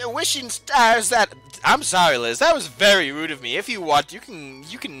 The wishing stars that... I'm sorry, Liz. That was very rude of me. If you want, you can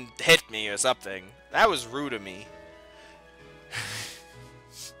hit me or something. That was rude of me.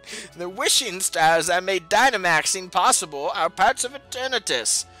 The wishing stars that made Dynamaxing possible are parts of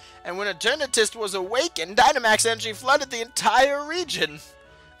Eternatus. And when Eternatus was awakened, Dynamax energy flooded the entire region.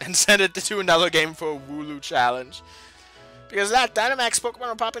 And sent it to another game for a Wooloo challenge. Because of that, Dynamax Pokemon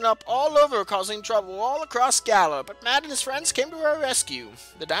are popping up all over, causing trouble all across Galar. But Matt and his friends came to our rescue.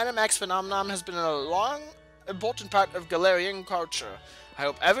 The Dynamax phenomenon has been a long, important part of Galarian culture. I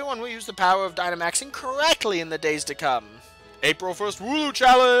hope everyone will use the power of Dynamaxing correctly in the days to come. April 1st Wooloo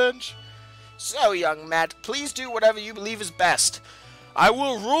Challenge! So, young Matt, please do whatever you believe is best. I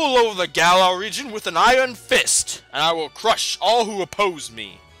will rule over the Galar region with an iron fist, and I will crush all who oppose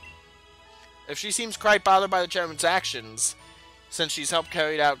me. If she seems quite bothered by the chairman's actions, since she's helped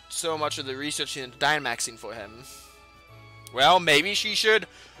carry out so much of the research into Dynamaxing for him, well, maybe she should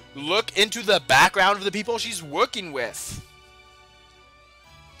look into the background of the people she's working with.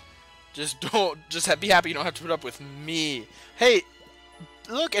 Just be happy you don't have to put up with me. Hey,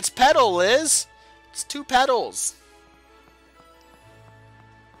 look, it's Petal, Liz. It's 2 petals.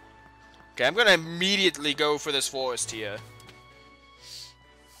 Okay, I'm gonna immediately go for this forest here.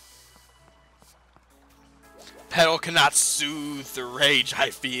 Petal cannot soothe the rage I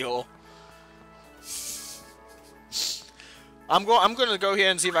feel. I'm gonna go here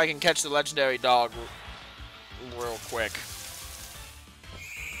and see if I can catch the legendary dog real quick.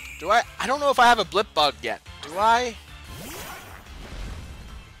 I don't know if I have a blip bug yet. Do I?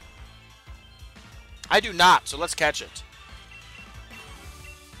 I do not, so let's catch it.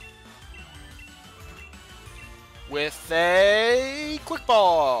 With a quick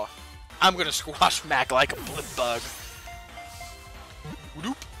ball. I'm gonna squash Mac like a blip bug.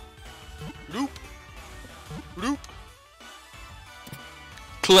 Doop. Doop. Doop.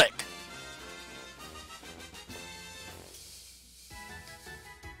 Click.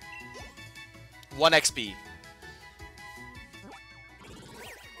 One XP.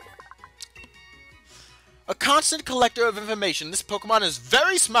 A constant collector of information, this Pokemon is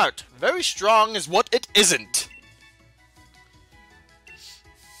very smart. Very strong is what it isn't.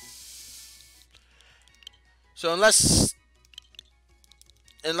 So unless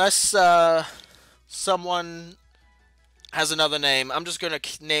someone has another name, I'm just gonna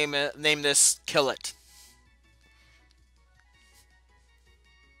name this Kill It.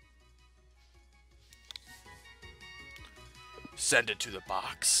 Send it to the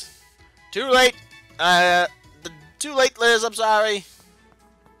box. Too late. Too late, Liz. I'm sorry.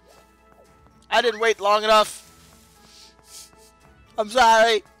 I didn't wait long enough. I'm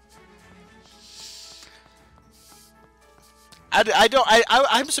sorry.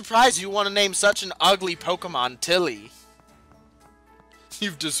 I'm surprised you want to name such an ugly Pokemon Tilly.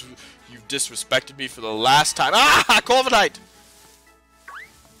 You've disrespected me for the last time. Ah, Corviknight!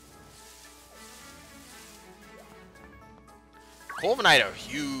 Corviknight are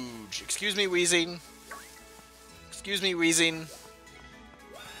huge. Excuse me, Wheezing. Excuse me, Wheezing.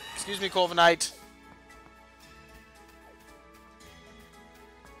 Excuse me, Corviknight.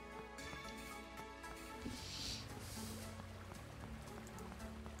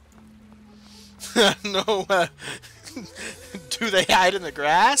 No, do they hide in the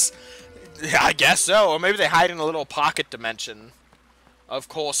grass? Yeah, I guess so. Or maybe they hide in a little pocket dimension. Of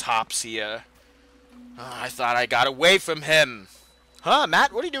course, Hop's here. Oh, I thought I got away from him. Huh,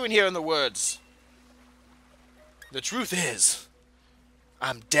 Matt? What are you doing here in the woods? The truth is,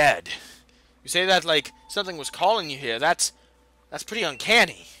 I'm dead. You say that like something was calling you here. That's pretty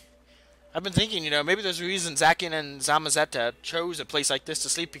uncanny. I've been thinking, maybe there's a reason Zacian and Zamazenta chose a place like this to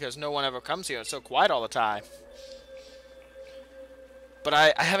sleep because no one ever comes here. It's so quiet all the time. But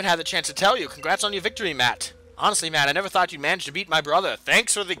I haven't had the chance to tell you. Congrats on your victory, Matt. Honestly, Matt, I never thought you'd manage to beat my brother.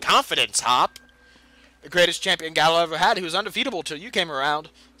 Thanks for the confidence, Hop. The greatest champion Galar ever had. He was undefeatable till you came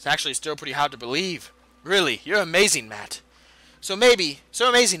around. It's actually still pretty hard to believe. Really, you're amazing, Matt. So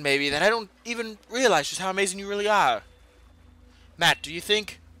amazing maybe, that I don't even realize just how amazing you really are. Matt, do you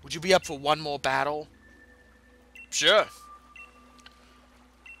think... would you be up for one more battle? Sure.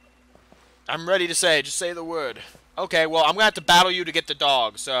 I'm ready to say. Just say the word. Okay, well, I'm going to have to battle you to get the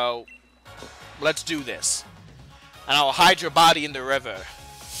dog, so... let's do this. And I'll hide your body in the river.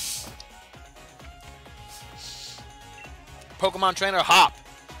 Pokemon Trainer Hop.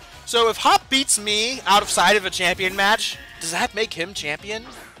 So if Hop beats me out of sight of a champion match, does that make him champion?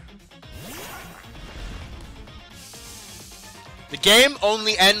 The game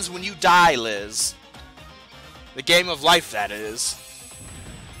only ends when you die, Liz. The game of life, that is.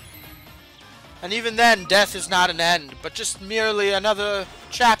 And even then, death is not an end, but just merely another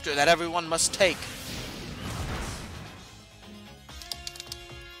chapter that everyone must take.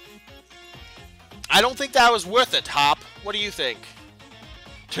 I don't think that was worth it, Hop. What do you think?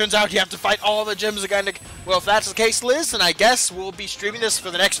 Turns out you have to fight all the gyms again. Well, if that's the case, Liz, then I guess we'll be streaming this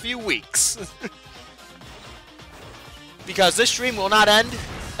for the next few weeks. Because this stream will not end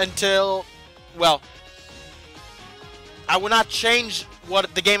until, well, I will not change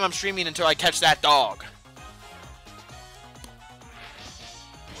what the game I'm streaming until I catch that dog.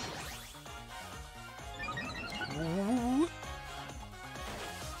 Ooh.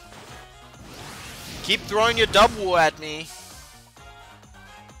 Keep throwing your double at me.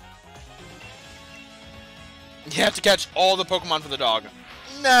 You have to catch all the Pokemon for the dog.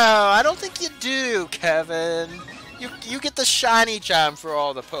 No, I don't think you do, Kevin. You get the shiny charm for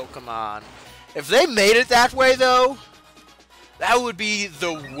all the Pokemon. If they made it that way, though, that would be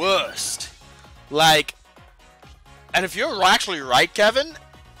the worst. Like, and if you're actually right, Kevin,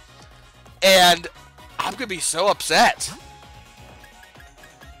 and I'm gonna be so upset.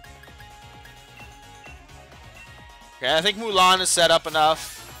 Okay, I think Mulan is set up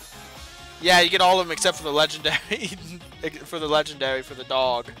enough. Yeah, you get all of them except for the legendary, for the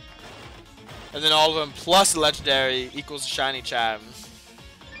dog. And then all of them plus the legendary equals the shiny charm.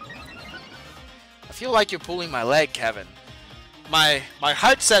 I feel like you're pulling my leg, Kevin. My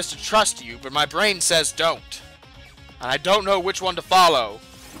heart says to trust you, but my brain says don't. And I don't know which one to follow.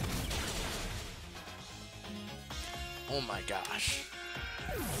 Oh my gosh.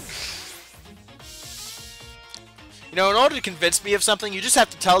 You know, in order to convince me of something, you just have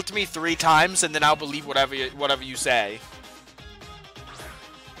to tell it to me 3 times, and then I'll believe whatever you say.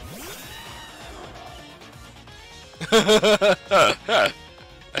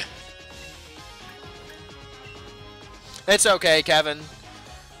 It's okay, Kevin.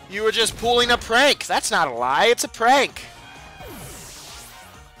 You were just pulling a prank. That's not a lie. It's a prank.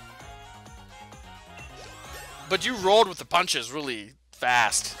 But you rolled with the punches really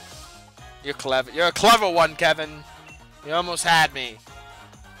fast. You're clever. You're a clever one, Kevin. You almost had me.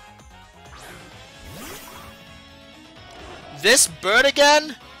 This bird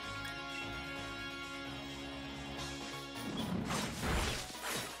again?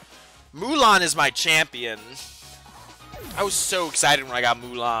 Mulan is my champion. I was so excited when I got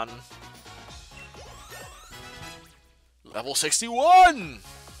Mulan. Level 61!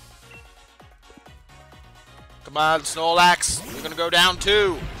 Come on, Snorlax. You're gonna go down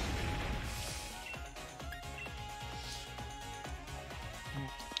too.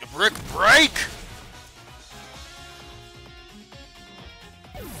 Brick break!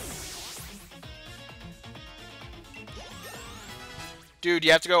 Dude,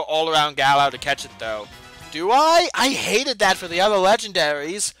 you have to go all around Galar to catch it, though. Do I? I hated that for the other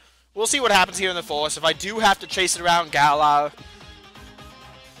legendaries. We'll see what happens here in the forest. If I do have to chase it around Galar,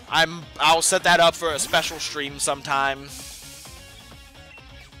 I'll set that up for a special stream sometime.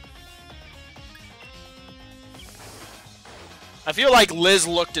 I feel like Liz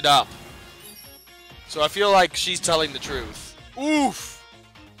looked it up. So I feel like she's telling the truth. Oof!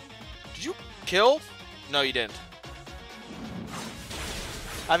 Did you kill? No, you didn't.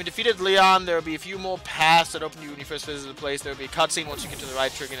 Having defeated Leon, there will be a few more paths that open to you when you first visit the place. There will be a cutscene once you get to the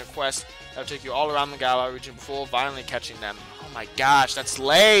right, triggering a quest that will take you all around the Galar region before violently catching them. Oh my gosh, that's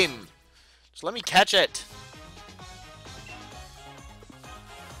lame! Just let me catch it.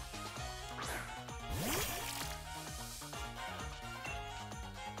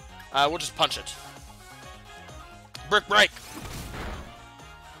 We'll just punch it. Brick break!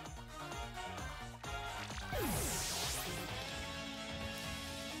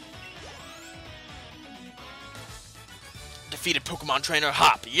 Defeated Pokemon trainer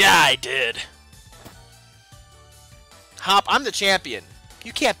Hop. Yeah, I did. Hop, I'm the champion.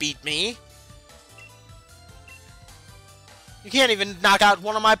 You can't beat me. You can't even knock out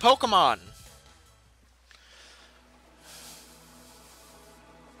one of my Pokemon.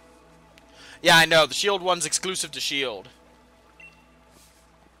 Yeah, I know. The Shield one's exclusive to Shield.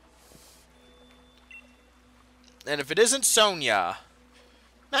 And if it isn't Sonia...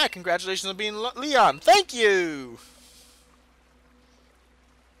 Ah, congratulations on being Leon. Thank you!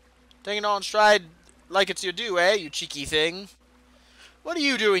 Taking it all in stride like it's your due, eh, you cheeky thing? What are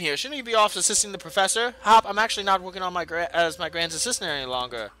you doing here? Shouldn't you be off assisting the professor? Hop, I'm actually not working on as my grand's assistant any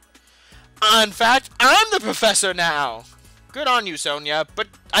longer. In fact, I'm the professor now! Good on you, Sonia, but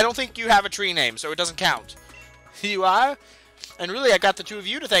I don't think you have a tree name, so it doesn't count. You are? And really, I got the two of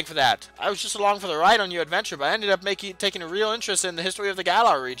you to thank for that. I was just along for the ride on your adventure, but I ended up taking a real interest in the history of the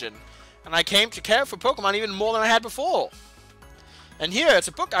Galar region. And I came to care for Pokemon even more than I had before. And here, it's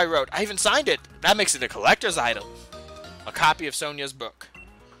a book I wrote. I even signed it. That makes it a collector's item. A copy of Sonia's book.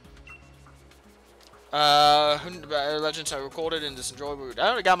 Legends I recorded in this enjoyable... I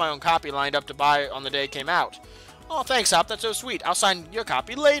already got my own copy lined up to buy on the day it came out. Oh, thanks, Hop. That's so sweet. I'll sign your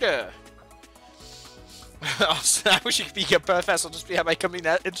copy later. I wish you could be a professor just by becoming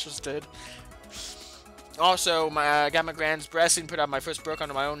that interested. Also, I got my grand's blessing, put out my first book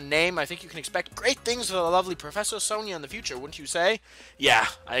under my own name. I think you can expect great things for the lovely Professor Sonia in the future, wouldn't you say? Yeah,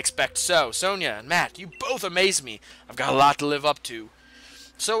 I expect so. Sonia and Matt, you both amaze me. I've got a lot to live up to.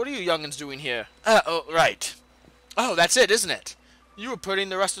 So what are you youngins doing here? Oh, right. Oh, that's it, isn't it? You were putting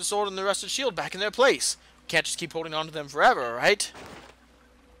the rusted sword and the rusted shield back in their place. Can't just keep holding on to them forever, right?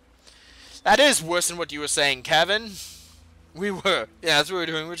 That is worse than what you were saying, Kevin. We were. Yeah, that's what we were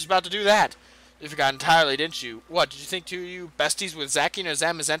doing. We were just about to do that. You forgot entirely, didn't you? What, did you think you besties with Zacian or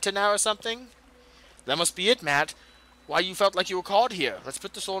Zamazenta now or something? That must be it, Matt. Why you felt like you were called here. Let's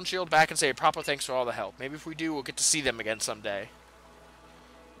put the sword and shield back and say a proper thanks for all the help. Maybe if we do, we'll get to see them again someday.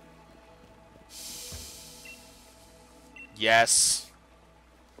 Yes.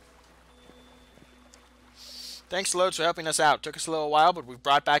 Thanks loads for helping us out. Took us a little while, but we've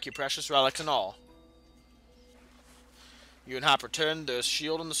brought back your precious relics and all. You and Hop returned the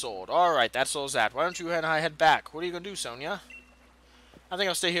shield and the sword. Alright, that's all that. Why don't you and I head back? What are you going to do, Sonia? I think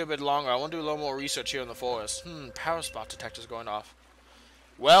I'll stay here a bit longer. I want to do a little more research here in the forest. Power spot detector's going off.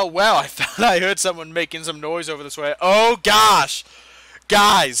 Well, I thought I heard someone making some noise over this way. Oh, gosh!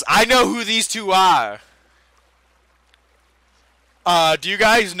 Guys, I know who these two are. Do you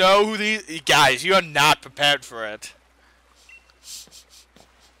guys know who these... Guys, you are not prepared for it.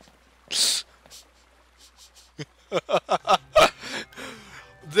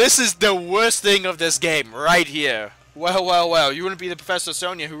 This is the worst thing of this game, right here. Well, you wouldn't be the Professor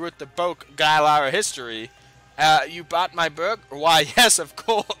Sonia who wrote the book Galar history. You bought my book? Why, yes, of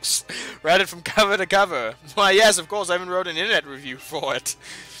course. Read it from cover to cover. Why, yes, of course, I even wrote an internet review for it.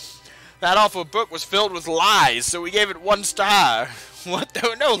 That awful book was filled with lies, so we gave it 1 star. What? There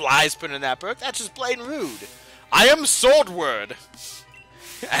were no lies put in that book. That's just plain rude. I am Swordward.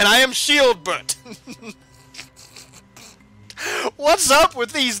 And I am Shieldbert. What's up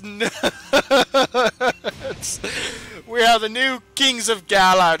with these nerds? We are the new kings of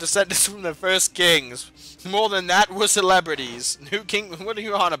Galar, descended from the first kings. More than that, we're celebrities. New king... What are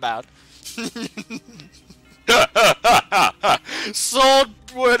you on about?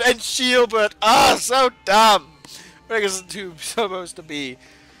 Swordwood and Shieldbert. Ah, so dumb. What is the two supposed to be?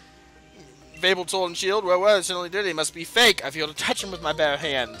 Fabled sword and shield? Well, it certainly did. They must be fake. I feel to touch them with my bare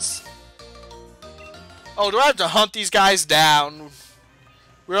hands. Oh, do I have to hunt these guys down?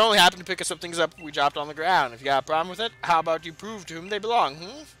 We only happened to pick some things up we dropped on the ground. If you got a problem with it, how about you prove to whom they belong,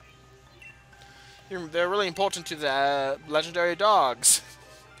 They're really important to the legendary dogs.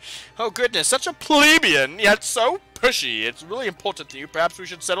 Oh goodness, such a plebeian, yet so pushy. It's really important to you. Perhaps we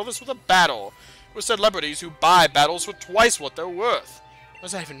should settle this with a battle. With celebrities who buy battles for twice what they're worth. What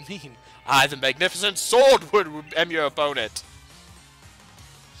does that even mean? I, the magnificent Swordwood, am your opponent.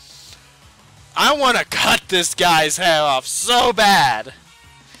 I want to cut this guy's hair off so bad.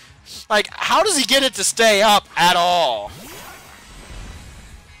 Like, how does he get it to stay up at all?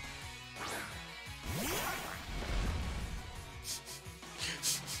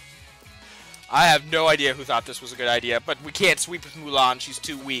 I have no idea who thought this was a good idea, but we can't sweep with Mulan. She's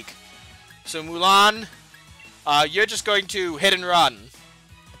too weak. So Mulan, you're just going to hit and run.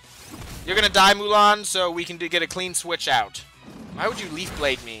 You're going to die, Mulan, so we can get a clean switch out. Why would you Leaf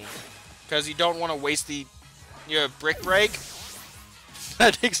Blade me? Because you don't want to waste your Brick Break?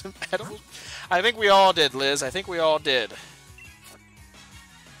 That takes some petals. I think we all did, Liz. I think we all did.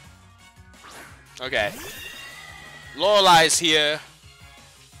 Okay. Lorelai's here.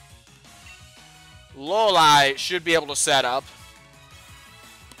 Lorelai should be able to set up.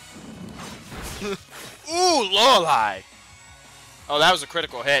 Ooh, Lorelai! Oh, that was a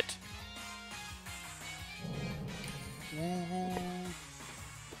critical hit.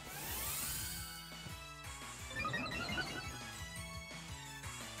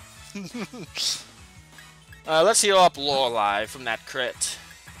 Let's heal up Lorelai from that crit.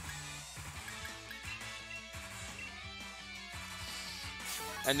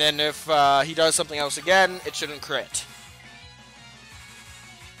 And then if he does something else again, it shouldn't crit.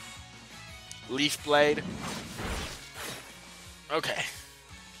 Leaf Blade. Okay.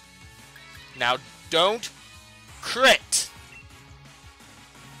 Now don't crit.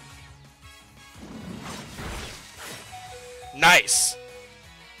 Nice.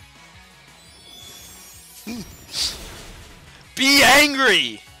 Be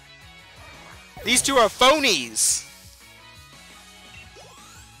angry. These two are phonies.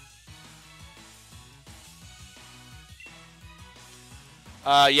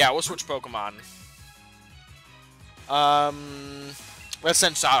 Yeah, we'll switch Pokemon. Let's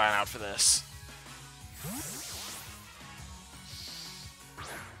send Sauron out for this.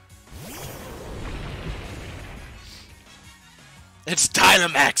 It's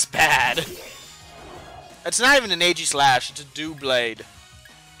Dynamax bad. It's not even an AG Slash, it's a Dew Blade.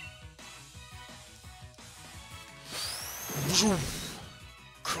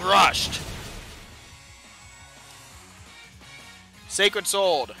 Crushed. Sacred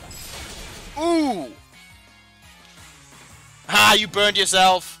Sword. Ooh! Ah, you burned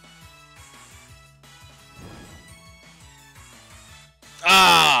yourself.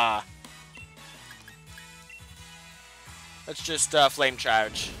 Ah! Let's just flame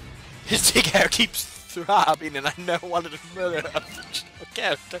charge. His big hair keeps throbbing, and I never wanted to murder a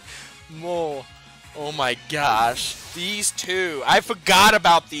character more. Oh my gosh. These two. I forgot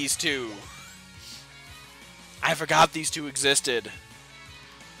about these two. I forgot these two existed.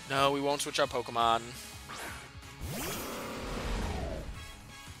 No, we won't switch our Pokemon.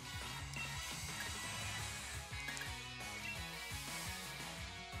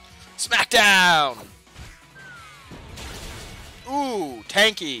 Smackdown! Ooh,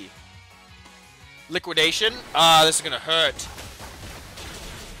 tanky. Liquidation? This is gonna hurt.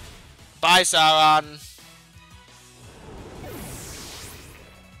 Bye, Sauron.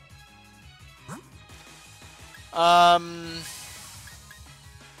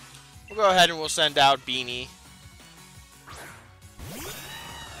 We'll go ahead and we'll send out Beanie.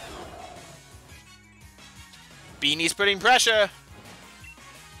 Beanie's putting pressure.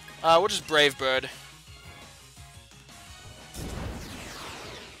 We'll just Brave Bird.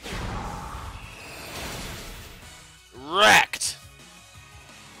 Wrecked.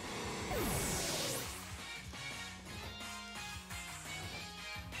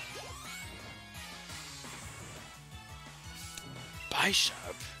 Bishop.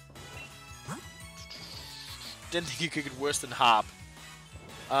 Didn't think you could get worse than Hop.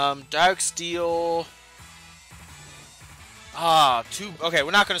 Dark Steel. Okay,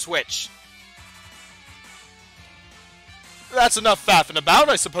 we're not gonna switch. That's enough faffing about.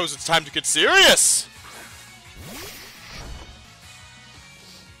 I suppose it's time to get serious.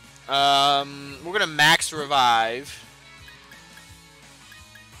 We're gonna max revive.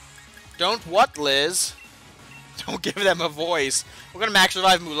 Don't what, Liz? Don't give them a voice. We're gonna max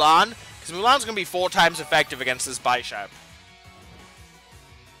revive Mulan, because Mulan's gonna be 4 times effective against this Bishop.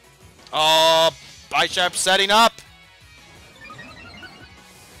 Oh, Bishop setting up.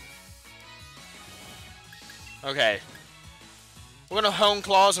 Okay. We're gonna Hone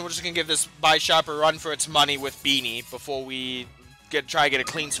Claws, and we're just gonna give this Bishop a run for its money with Beanie before we try to get a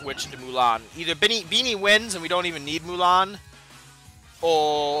clean switch into Mulan. Either Beanie wins and we don't even need Mulan,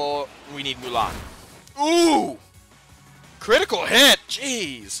 or we need Mulan. Ooh! Critical hit!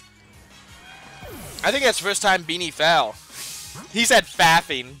 Jeez! I think that's the first time Beanie fell. He said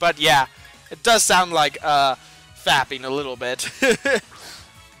faffing, but yeah, it does sound like fapping a little bit.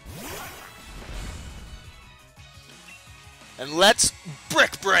 And let's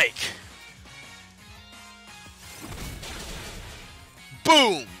Brick Break!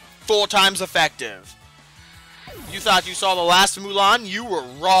 Boom! 4 times effective. You thought you saw the last of Mulan? You were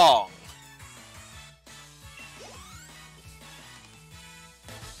wrong.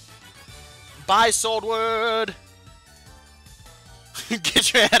 Bye, Swordward!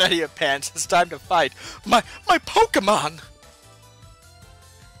 Get your head out of your pants. It's time to fight. My Pokemon!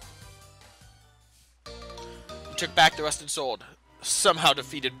 You took back the rusted sword. Somehow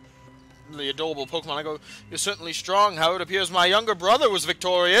defeated the adorable Pokemon. I go, you're certainly strong. How it appears my younger brother was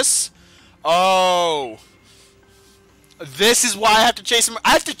victorious. Oh. This is why I have to chase them.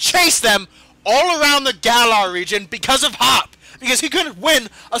 I have to chase them all around the Galar region because of Hop. Because he couldn't win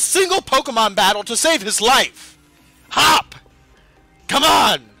a single Pokemon battle to save his life. Hop! Come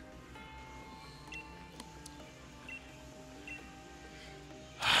on!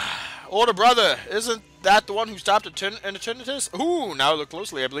 Older brother, isn't that the one who stopped an Eternatus? Ooh, now look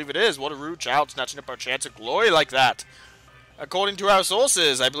closely, I believe it is. What a rude child, snatching up our chance of glory like that. According to our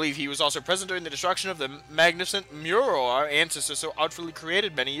sources, I believe he was also present during the destruction of the magnificent mural our ancestors so artfully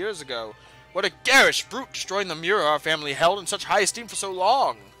created many years ago. What a garish brute, destroying the mural our family held in such high esteem for so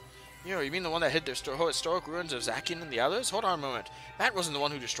long. You mean the one that hid the historic ruins of Zacian and the others? Hold on a moment. That wasn't the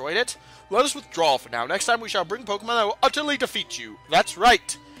one who destroyed it. Let us withdraw for now. Next time we shall bring Pokemon that will utterly defeat you. That's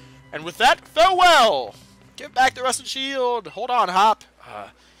right. And with that, farewell! Give back the rusted shield! Hold on, Hop!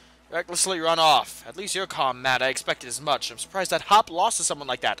 Recklessly run off. At least you're calm, Matt. I expected as much. I'm surprised that Hop lost to someone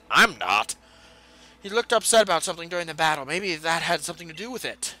like that. I'm not. He looked upset about something during the battle. Maybe that had something to do with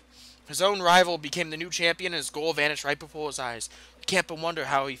it. His own rival became the new champion, and his goal vanished right before his eyes. You can't but wonder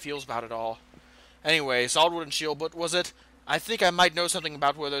how he feels about it all. Anyway, Saltwood and Shield, what was it? I think I might know something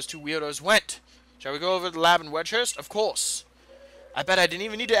about where those two weirdos went. Shall we go over to the lab in Wedgehurst? Of course. I bet I didn't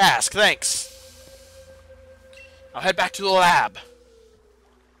even need to ask. Thanks. I'll head back to the lab.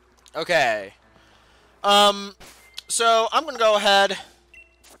 Okay. So I'm gonna go ahead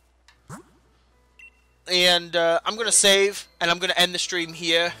and I'm gonna save, and I'm gonna end the stream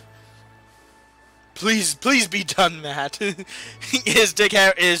here. Please be done, Matt. His dick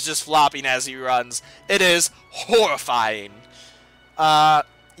hair is just flopping as he runs. It is horrifying.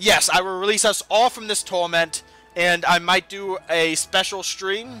 Yes, I will release us all from this torment, and I might do a special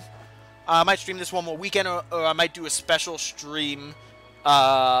stream. I might stream this one more weekend, or I might do a special stream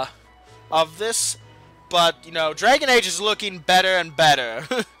of this. But, you know, Dragon Age is looking better and better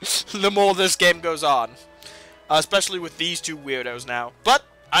the more this game goes on. Especially with these two weirdos now. But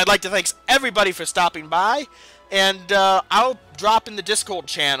I'd like to thank everybody for stopping by. And I'll drop in the Discord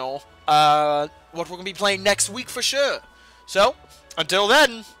channel what we're going to be playing next week for sure. So, until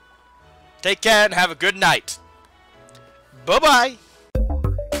then, take care and have a good night. Bye-bye.